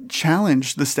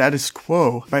challenge the status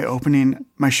quo by opening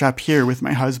my shop here with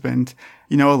my husband.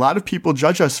 A lot of people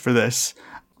judge us for this.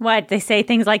 What, they say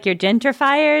things like you're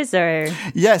gentrifiers, or?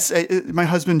 Yes, my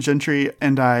husband Gentry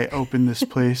and I opened this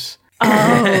place.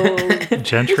 Oh.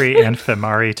 Gentry and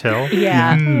Femari Till?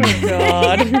 Yeah. Oh,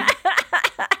 God.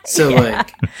 So,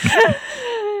 like...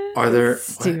 Are there...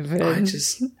 Stupid. I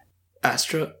just...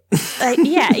 Astra?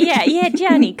 Yeah,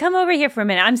 Johnny, come over here for a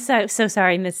minute. I'm so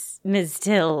sorry, Ms.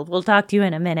 Till. We'll talk to you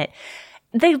in a minute.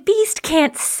 The beast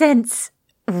can't sense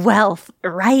wealth,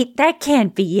 right? That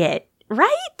can't be it,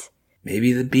 right?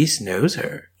 Maybe the beast knows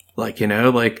her. Like,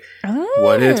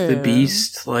 what if the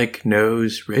beast, like,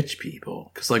 knows rich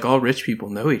people? Because, like, all rich people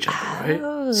know each other, right?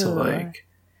 So, like...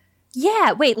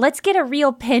 Yeah, wait, let's get a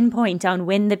real pinpoint on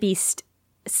when the beast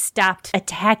stopped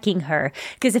attacking her,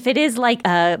 because if it is like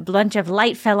a bunch of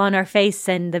light fell on her face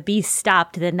and the beast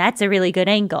stopped, then that's a really good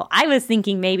angle. I was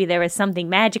thinking maybe there was something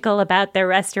magical about their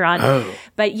restaurant,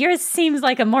 but yours seems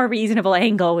like a more reasonable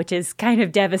angle, which is kind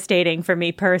of devastating for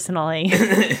me personally.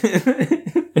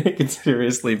 It could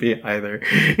seriously be either.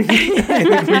 I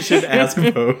think we should ask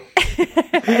both.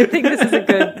 I think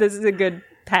this is a good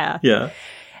path. Yeah.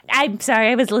 I'm sorry,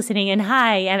 I was listening. And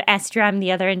hi, I'm Astra. I'm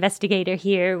the other investigator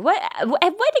here. At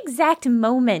what exact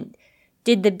moment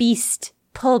did the beast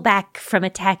pull back from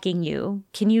attacking you?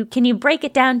 Can you break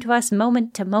it down to us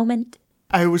moment to moment?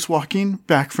 I was walking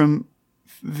back from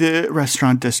the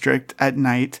restaurant district at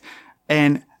night,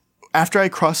 and after I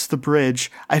crossed the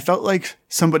bridge, I felt like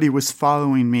somebody was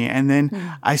following me, and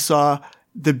then I saw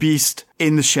the beast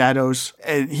in the shadows,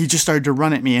 and he just started to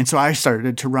run at me, and so I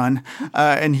started to run,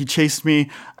 and he chased me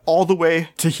all the way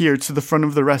to here, to the front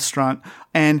of the restaurant,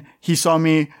 and he saw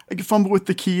me fumble with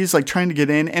the keys, like trying to get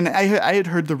in, and I had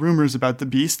heard the rumors about the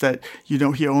beast that,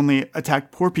 he only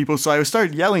attacked poor people, so I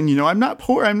started yelling, I'm not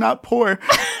poor, and,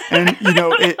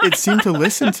 it seemed to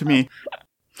listen to me.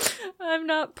 I'm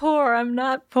not poor.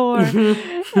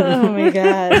 Oh my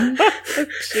God.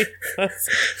 Jesus.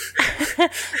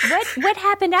 What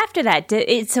happened after that?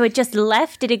 So it just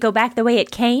left? Did it go back the way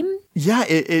it came? Yeah,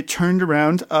 it turned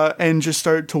around and just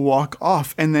started to walk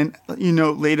off. And then,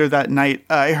 later that night,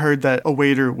 I heard that a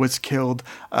waiter was killed.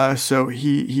 So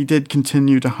he did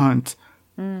continue to hunt.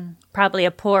 Probably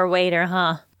a poor waiter,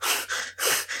 huh?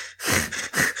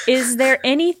 Is there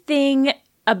anything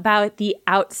about the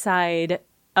outside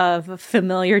of a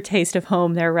Familiar Taste of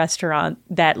Home, their restaurant,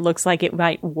 that looks like it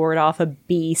might ward off a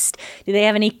beast? Do they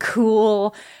have any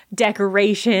cool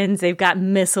decorations? They've got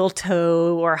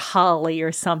mistletoe or holly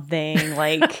or something.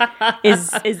 Like,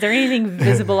 is there anything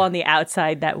visible on the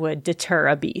outside that would deter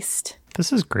a beast?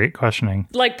 This is great questioning.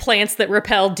 Like plants that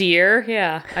repel deer.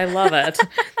 Yeah, I love it.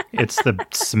 It's the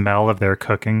smell of their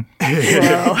cooking.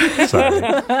 Sorry.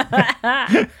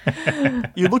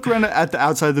 You look around at the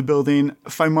outside of the building.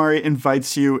 Femari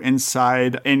invites you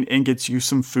inside and gets you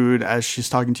some food as she's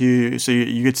talking to you, so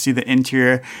you get to see the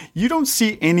interior. You don't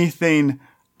see anything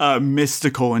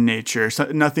mystical in nature, so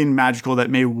nothing magical that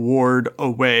may ward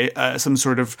away some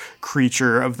sort of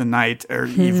creature of the night or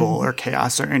evil or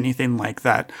chaos or anything like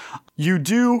that. You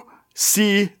do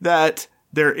see that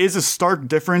there is a stark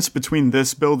difference between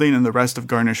this building and the rest of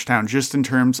Garnish Town, just in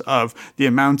terms of the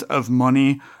amount of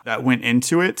money that went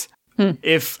into it.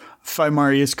 If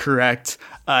Femari is correct,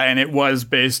 and it was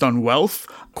based on wealth,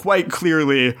 quite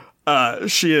clearly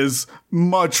she is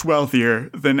much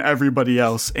wealthier than everybody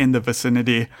else in the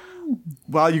vicinity.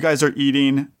 While you guys are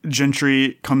eating,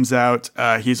 Gentry comes out.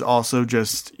 He's also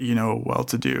just,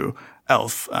 well-to-do.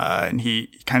 elf, and he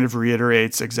kind of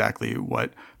reiterates exactly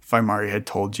what Faimari had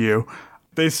told you.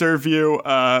 They serve you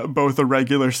both a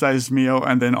regular-sized meal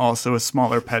and then also a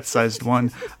smaller pet-sized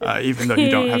one. Even though you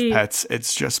don't have pets,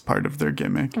 it's just part of their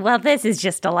gimmick. Well, this is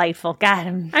just delightful. Got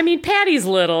him. I mean, Patty's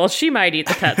little. She might eat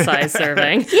the pet-sized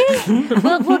serving.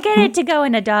 We'll get it to go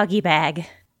in a doggy bag.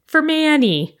 For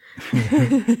Manny.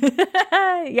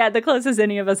 Yeah, the closest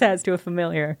any of us has to a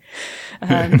familiar.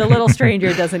 The little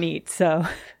stranger doesn't eat, so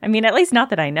I mean, at least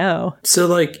not that I know. So,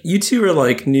 like, you two are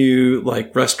like new,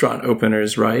 like, restaurant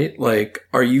openers, right? Like,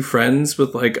 are you friends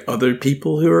with like other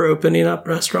people who are opening up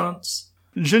restaurants?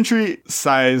 Gentry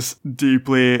sighs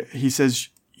deeply. He says,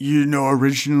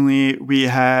 originally we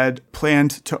had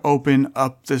planned to open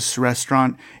up this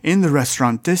restaurant in the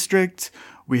restaurant district.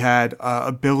 We had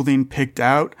a building picked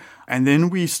out, and then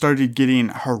we started getting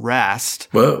harassed.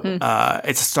 Whoa.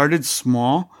 It started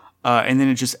small, and then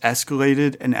it just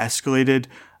escalated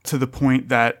to the point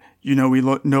that, we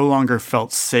no longer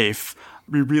felt safe.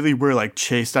 We really were like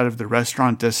chased out of the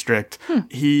restaurant district.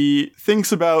 He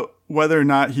thinks about whether or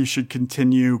not he should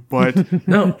continue, but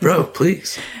No, bro,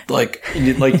 please. Like,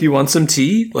 do you want some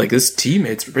tea? Like, this tea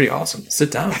mate's pretty awesome.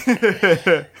 Sit down.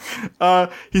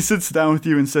 He sits down with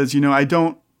you and says, I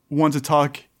don't want to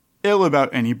talk ill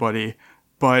about anybody,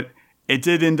 but it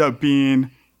did end up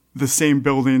being the same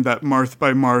building that Marth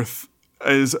by Marth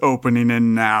is opening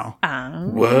in now.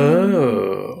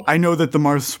 Whoa. I know that the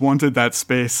Marths wanted that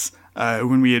space.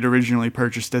 When we had originally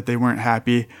purchased it, they weren't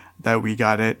happy that we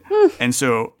got it. And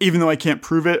so even though I can't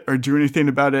prove it or do anything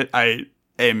about it, I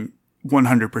am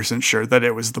 100% sure that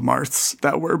it was the Marths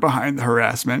that were behind the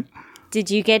harassment.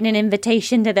 Did you get an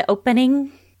invitation to the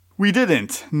opening? We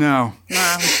didn't, no.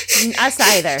 Us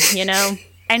either,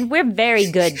 And we're very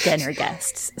good dinner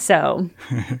guests, so.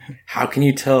 How can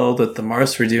you tell that the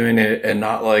Marths were doing it and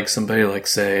not like somebody like,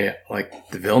 say,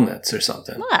 like the Vilnits or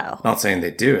something? Well. Not saying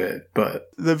they do it, but.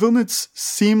 The Vilnits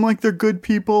seem like they're good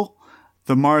people.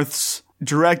 The Marths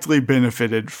directly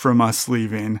benefited from us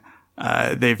leaving.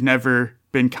 They've never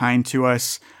been kind to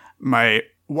us. My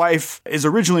wife is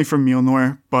originally from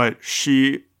Mjolnir, but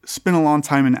she spent a long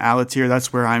time in Alatir.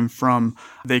 That's where I'm from.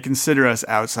 They consider us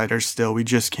outsiders still. We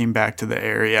just came back to the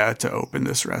area to open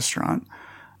this restaurant.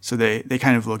 So they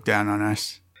kind of look down on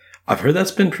us. I've heard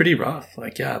that's been pretty rough.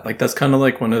 Like, yeah, like that's kind of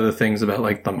like one of the things about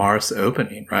like the Mars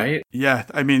opening, right? Yeah,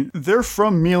 I mean, they're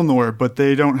from Mjolnir, but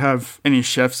they don't have any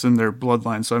chefs in their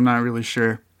bloodline, so I'm not really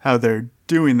sure how they're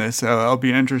doing this. I'll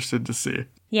be interested to see.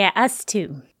 Yeah, us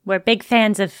too. We're big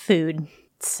fans of food.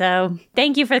 So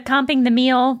thank you for comping the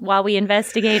meal while we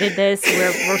investigated this.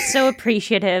 We're so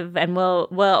appreciative, and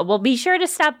we'll be sure to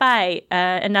stop by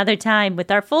another time with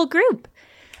our full group.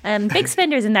 Big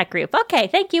spenders in that group. Okay,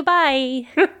 thank you. Bye.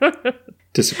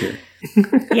 Disappear.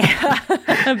 Yeah,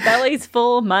 belly's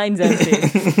full, mind's empty.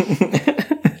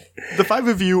 The five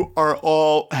of you are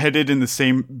all headed in the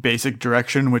same basic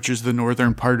direction, which is the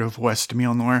northern part of West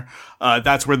Mjolnir.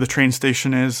 That's where the train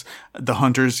station is, the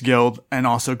Hunters Guild, and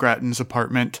also Grattan's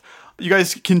apartment. You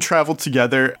guys can travel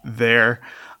together there.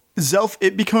 Zelf,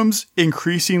 it becomes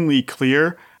increasingly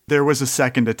clear there was a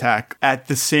second attack at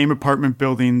the same apartment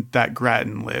building that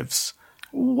Grattan lives.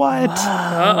 What?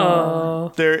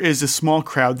 Uh-oh. There is a small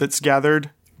crowd that's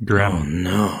gathered. Grim. Oh,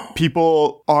 no.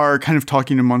 People are kind of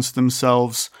talking amongst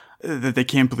themselves that they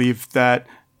can't believe that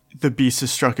the beast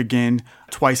has struck again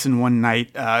twice in one night.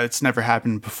 It's never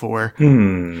happened before.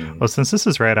 Well, since this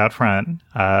is right out front,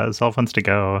 Zelf wants to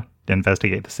go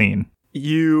investigate the scene.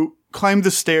 You climb the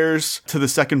stairs to the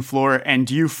second floor, and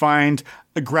you find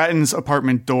Grattan's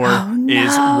apartment door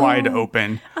is wide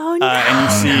open. Oh, no. And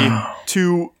you see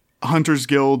two Hunters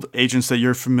Guild agents that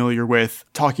you're familiar with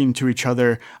talking to each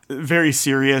other, very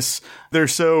serious. They're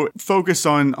so focused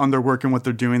on their work and what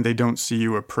they're doing, they don't see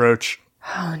you approach.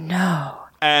 Oh, no.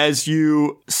 As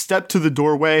you step to the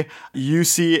doorway, you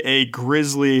see a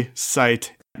grisly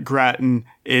sight. Grattan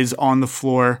is on the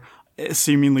floor,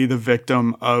 seemingly the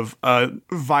victim of a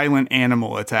violent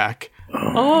animal attack.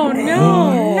 Oh,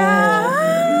 no.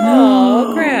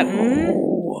 Oh, Grattan.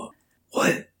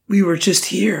 What? We were just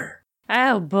here.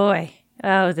 Oh, boy.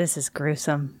 Oh, this is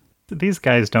gruesome. These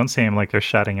guys don't seem like they're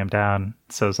shutting him down,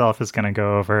 so Zelf is going to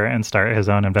go over and start his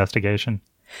own investigation.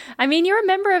 I mean, you're a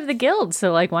member of the guild,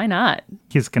 so, why not?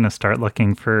 He's going to start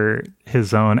looking for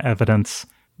his own evidence,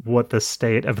 what the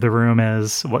state of the room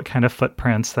is, what kind of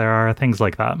footprints there are, things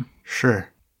like that. Sure.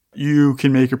 You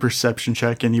can make a perception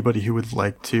check, anybody who would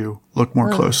like to look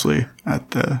more closely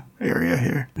at the area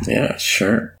here. Yeah,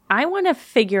 sure. I want to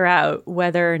figure out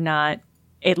whether or not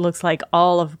it looks like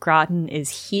all of Grattan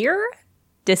is here,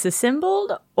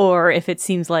 disassembled, or if it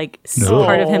seems like some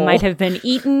part of him might have been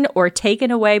eaten or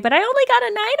taken away. But I only got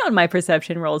a 9 on my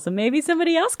perception roll, so maybe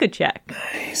somebody else could check.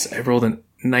 Nice. I rolled a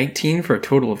 19 for a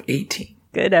total of 18.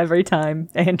 Good every time,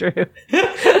 Andrew.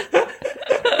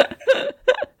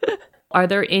 Are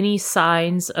there any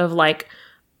signs of like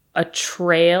a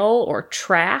trail or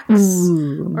tracks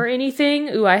or anything?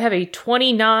 Ooh, I have a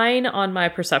 29 on my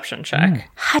perception check.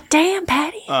 Hot damn,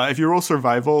 Patty. If you roll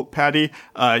survival, Patty,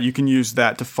 you can use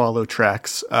that to follow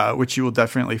tracks, which you will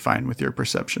definitely find with your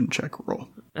perception check roll.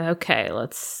 Okay,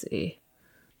 let's see.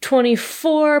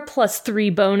 24 plus 3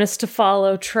 bonus to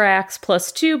follow tracks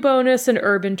plus 2 bonus in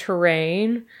urban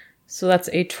terrain. So that's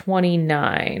a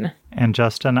 29. And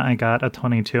Justin, I got a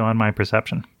 22 on my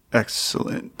perception.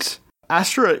 Excellent.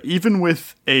 Astra, even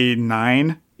with a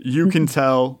 9, you can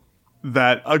tell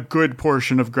that a good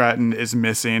portion of Grattan is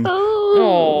missing.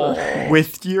 Oh.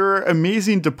 With your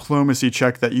amazing diplomacy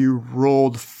check that you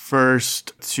rolled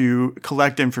first to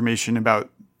collect information about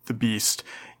the beast,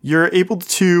 you're able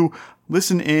to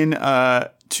listen in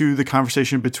to the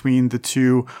conversation between the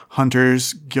 2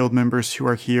 Hunters Guild members who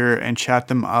are here and chat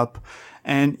them up.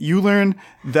 And you learn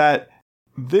that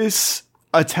this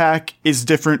attack is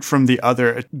different from the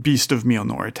other Beast of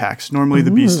Mjolnir attacks. Normally,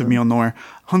 the Beast of Mjolnir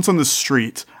hunts on the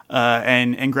street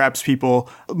and grabs people,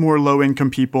 more low-income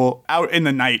people, out in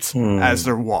the night as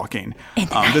they're walking.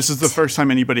 This is the first time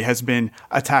anybody has been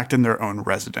attacked in their own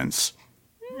residence.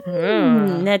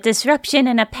 A disruption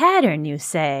in a pattern, you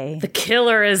say? The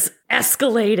killer is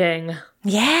escalating.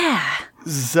 Yeah.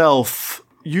 Zelf,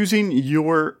 using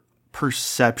your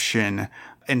perception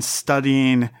and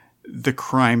studying the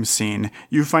crime scene,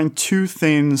 you find 2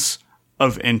 things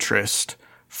of interest.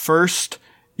 First,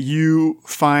 you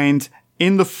find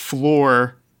in the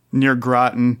floor near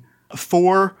Grattan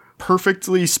 4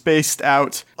 perfectly spaced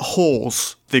out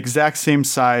holes, the exact same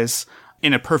size,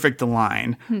 in a perfect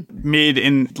line, made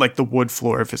in like the wood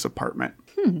floor of his apartment.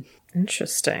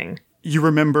 Interesting. You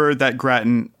remember that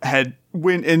Grattan had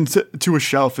went into a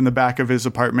shelf in the back of his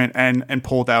apartment and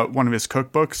pulled out one of his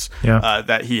cookbooks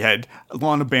that he had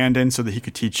long abandoned so that he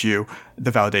could teach you the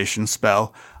validation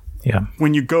spell. Yeah.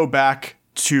 When you go back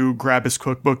to grab his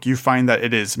cookbook, you find that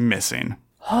it is missing.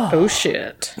 Oh,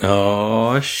 shit.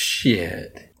 Oh,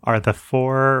 shit. Are the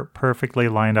 4 perfectly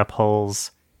lined up holes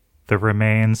the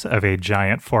remains of a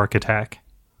giant fork attack?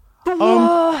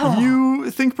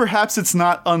 You think perhaps it's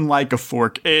not unlike a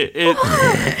fork. It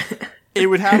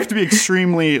would have to be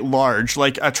extremely large,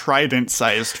 like a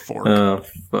trident-sized fork. Oh,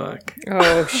 fuck.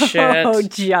 Oh, shit. Oh,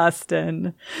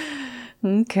 Justin.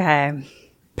 Okay.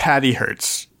 Patty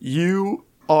Hertz, you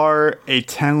are a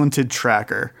talented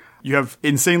tracker. You have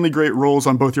insanely great rolls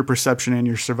on both your perception and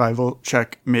your survival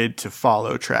check made to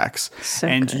follow tracks.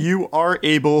 And you are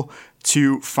able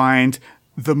to find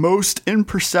the most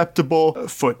imperceptible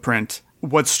footprint.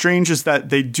 What's strange is that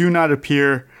they do not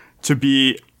appear to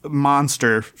be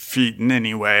monster feet in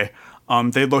any way.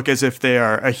 They look as if they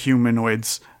are a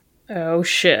humanoid's. Oh,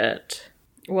 shit.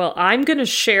 Well, I'm going to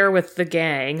share with the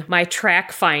gang my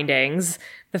track findings.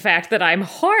 The fact that I'm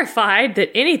horrified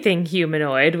that anything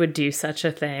humanoid would do such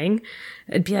a thing.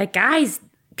 I'd be like, guys,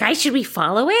 should we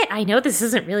follow it? I know this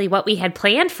isn't really what we had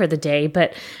planned for the day,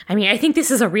 but I mean, I think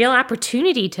this is a real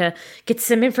opportunity to get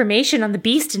some information on the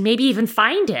beast and maybe even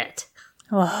find it.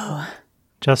 Whoa.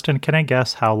 Justin, can I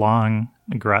guess how long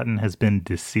Grattan has been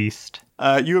deceased?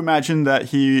 You imagine that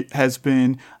he has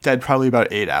been dead probably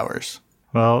about 8 hours.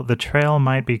 Well, the trail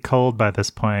might be cold by this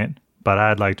point, but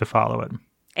I'd like to follow it.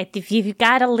 If you've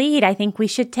got a lead, I think we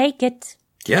should take it.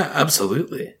 Yeah,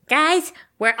 absolutely. Guys,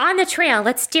 we're on the trail.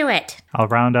 Let's do it. I'll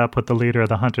round up with the leader of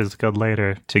the Hunters Guild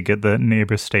later to get the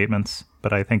neighbor statements,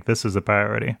 but I think this is a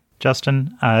priority.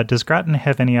 Justin, does Grattan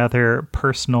have any other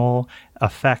personal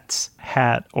effects,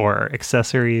 hat, or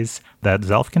accessories that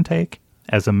Zelf can take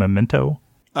as a memento?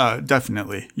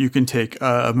 Definitely. You can take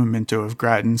a memento of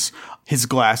Grattan's. His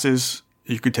glasses,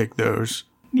 you could take those.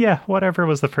 Yeah, whatever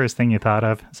was the first thing you thought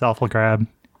of, Zelf will grab,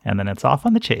 and then it's off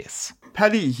on the chase.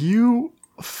 Patty, you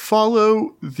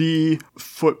follow the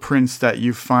footprints that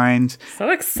you find. So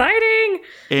exciting!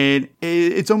 And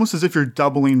it's almost as if you're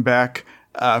doubling back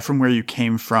from where you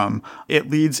came from. It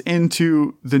leads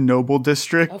into the Noble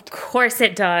District. Of course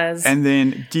it does. And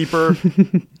then deeper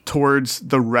towards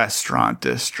the Restaurant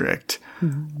District.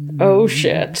 Oh,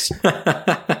 shit.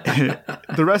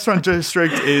 The Restaurant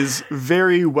District is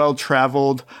very well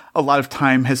traveled. A lot of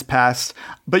time has passed.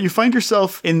 But you find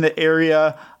yourself in the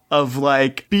area of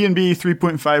like B&B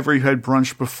 3.5 where you had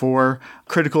brunch before.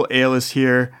 Critical Ale is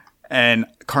here. And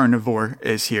Carnivore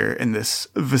is here in this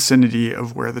vicinity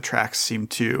of where the tracks seem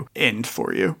to end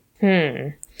for you.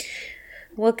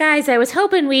 Well, guys, I was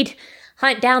hoping we'd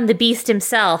hunt down the beast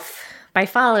himself by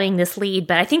following this lead,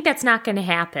 but I think that's not going to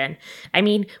happen. I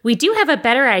mean, we do have a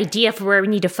better idea for where we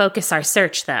need to focus our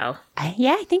search, though.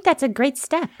 Yeah, I think that's a great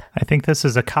step. I think this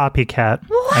is a copycat.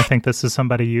 What? I think this is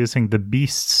somebody using the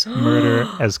beast's murder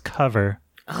as cover.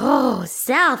 Oh,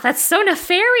 Zelf, that's so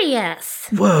nefarious.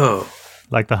 Whoa.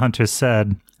 Like the hunter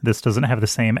said, this doesn't have the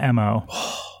same MO.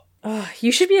 Oh,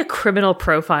 you should be a criminal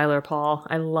profiler, Paul.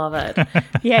 I love it.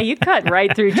 Yeah, you cut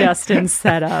right through Justin's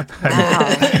setup.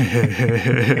 Wow.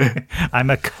 I'm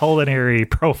a culinary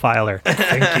profiler.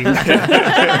 Thank you.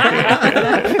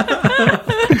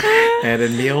 And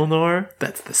in Mjolnir,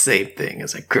 that's the same thing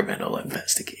as a criminal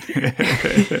investigator.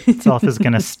 Zelf is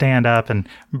going to stand up and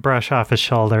brush off his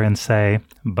shoulder and say,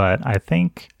 but I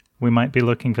think we might be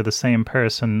looking for the same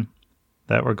person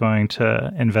that we're going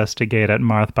to investigate at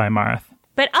Marth by Marth.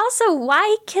 But also,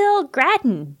 why kill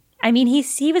Grattan? I mean,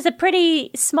 he was a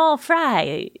pretty small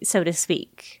fry, so to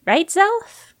speak. Right,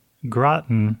 Zelf?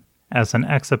 Grattan, as an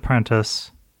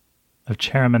ex-apprentice of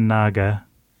Chairman Naga,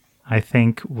 I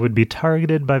think would be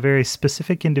targeted by very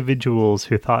specific individuals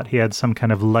who thought he had some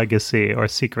kind of legacy or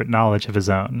secret knowledge of his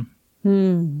own.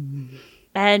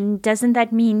 And doesn't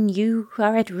that mean you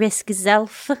are at risk,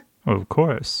 Zelf? Of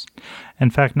course.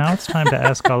 In fact, now it's time to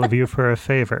ask all of you for a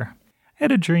favor. I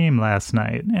had a dream last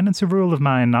night, and it's a rule of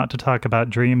mine not to talk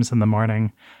about dreams in the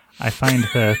morning. I find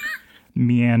the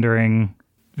meandering,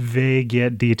 vague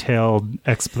yet detailed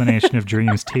explanation of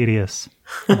dreams tedious.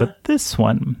 But this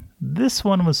one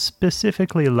was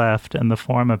specifically left in the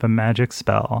form of a magic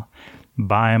spell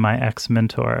by my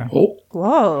ex-mentor. Oh.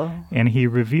 Whoa. And he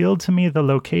revealed to me the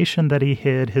location that he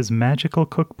hid his magical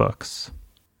cookbooks.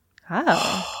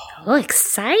 Oh. Oh,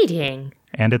 exciting.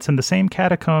 And it's in the same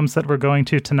catacombs that we're going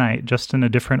to tonight, just in a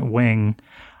different wing.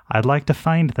 I'd like to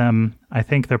find them. I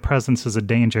think their presence is a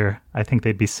danger. I think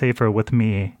they'd be safer with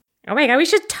me. Oh my god, we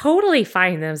should totally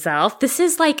find them, Zelf. This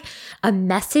is like a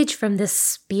message from the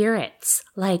spirits.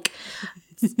 Like,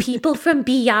 people from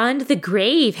beyond the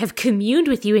grave have communed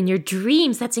with you in your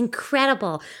dreams. That's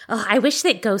incredible. Oh, I wish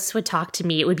that ghosts would talk to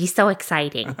me. It would be so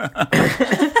exciting.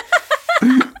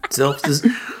 Zelf,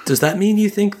 does that mean you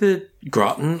think that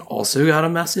Grattan also got a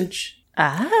message?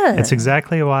 It's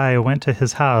exactly why I went to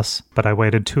his house, but I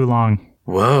waited too long.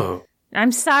 Whoa.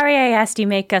 I'm sorry I asked you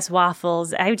make us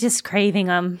waffles. I'm just craving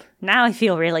them. Now I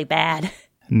feel really bad.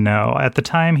 No, at the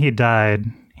time he died,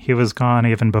 he was gone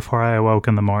even before I awoke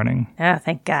in the morning. Oh,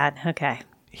 thank God. Okay.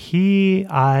 He,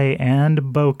 I, and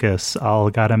Bocus all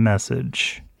got a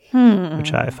message,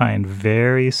 which I find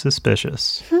very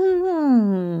suspicious.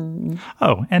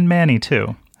 Oh, and Manny,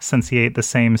 too, since he ate the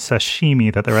same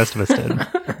sashimi that the rest of us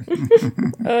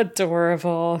did.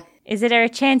 Adorable. Is there a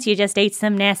chance you just ate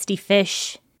some nasty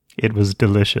fish? It was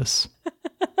delicious.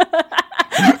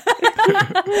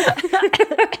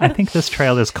 I think this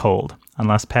trail is cold,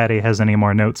 unless Patty has any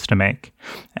more notes to make.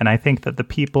 And I think that the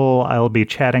people I'll be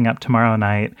chatting up tomorrow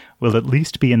night will at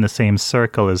least be in the same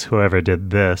circle as whoever did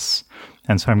this.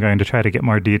 And so I'm going to try to get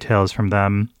more details from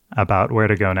them about where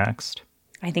to go next.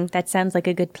 I think that sounds like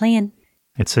a good plan.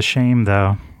 It's a shame,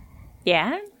 though.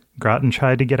 Yeah? Grattan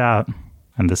tried to get out,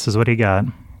 and this is what he got.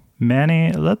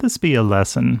 Manny, let this be a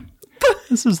lesson.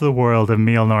 This is the world of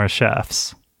Mjolnir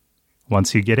chefs.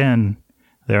 Once you get in,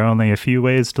 there are only a few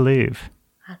ways to leave.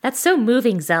 That's so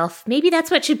moving, Zelf. Maybe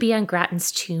that's what should be on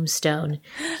Grattan's tombstone.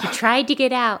 He tried to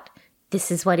get out.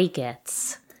 This is what he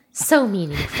gets. So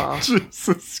meaningful.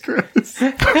 Jesus Christ.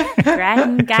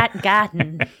 Grattan got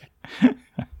gotten.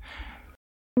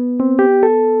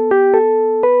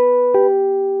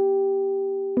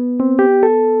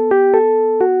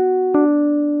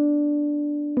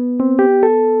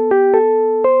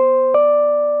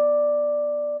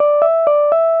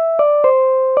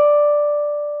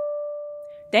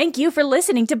 Thank you for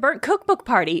listening to Burnt Cookbook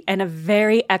Party, and a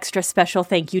very extra special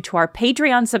thank you to our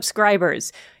Patreon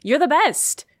subscribers. You're the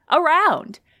best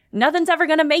around. Nothing's ever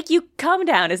gonna make you come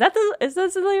down. Is that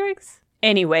the lyrics?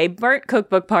 Anyway, Burnt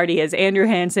Cookbook Party is Andrew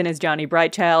Hansen as Johnny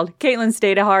Brightchild, Caitlin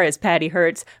Stadahar as Patty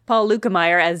Hertz, Paul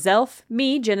Lukemeyer as Zelf,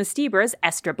 me, Jenna Stieber as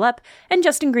Esther Blepp, and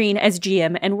Justin Green as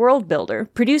GM and World Builder.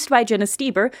 Produced by Jenna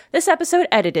Stieber, this episode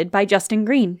edited by Justin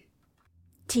Green.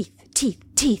 Teeth, teeth,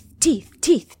 teeth, teeth,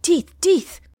 teeth, teeth,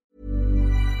 teeth.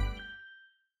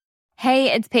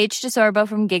 Hey, it's Paige DeSorbo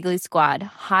from Giggly Squad.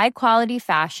 High quality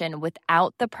fashion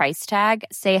without the price tag.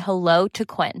 Say hello to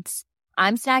Quince.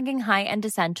 I'm snagging high-end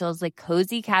essentials like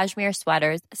cozy cashmere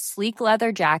sweaters, sleek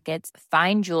leather jackets,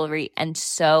 fine jewelry, and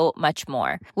so much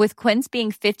more. With Quince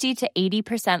being 50 to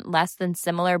 80% less than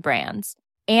similar brands.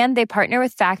 And they partner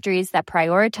with factories that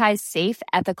prioritize safe,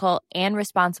 ethical, and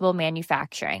responsible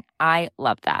manufacturing. I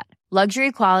love that.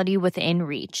 Luxury quality within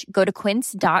reach. Go to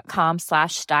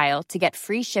quince.com/style to get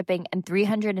free shipping and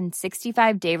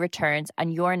 365-day returns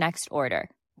on your next order.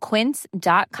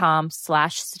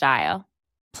 Quince.com/style.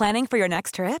 Planning for your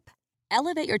next trip?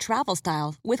 Elevate your travel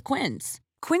style with Quince.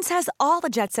 Quince has all the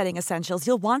jet-setting essentials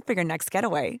you'll want for your next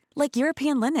getaway, like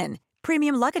European linen,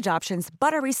 premium luggage options,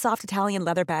 buttery soft Italian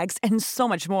leather bags, and so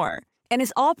much more. And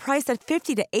is all priced at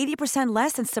 50 to 80%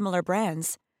 less than similar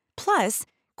brands. Plus,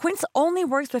 Quince only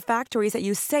works with factories that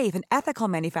use safe and ethical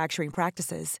manufacturing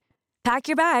practices. Pack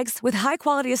your bags with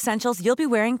high-quality essentials you'll be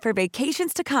wearing for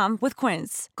vacations to come with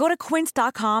Quince. Go to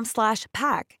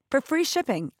quince.com/pack for free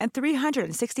shipping and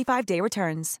 365-day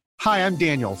returns. Hi, I'm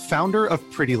Daniel, founder of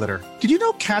Pretty Litter. Did you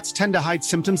know cats tend to hide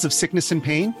symptoms of sickness and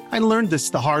pain? I learned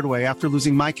this the hard way after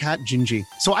losing my cat, Gingy.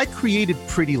 So I created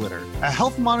Pretty Litter, a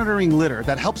health monitoring litter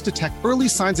that helps detect early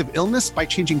signs of illness by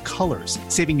changing colors,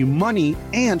 saving you money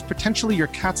and potentially your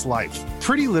cat's life.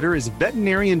 Pretty Litter is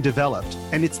veterinarian developed,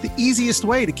 and it's the easiest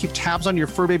way to keep tabs on your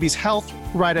fur baby's health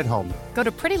right at home. Go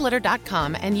to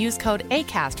prettylitter.com and use code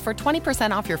ACAST for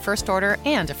 20% off your first order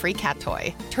and a free cat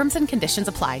toy. Terms and conditions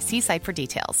apply. See site for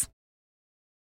details.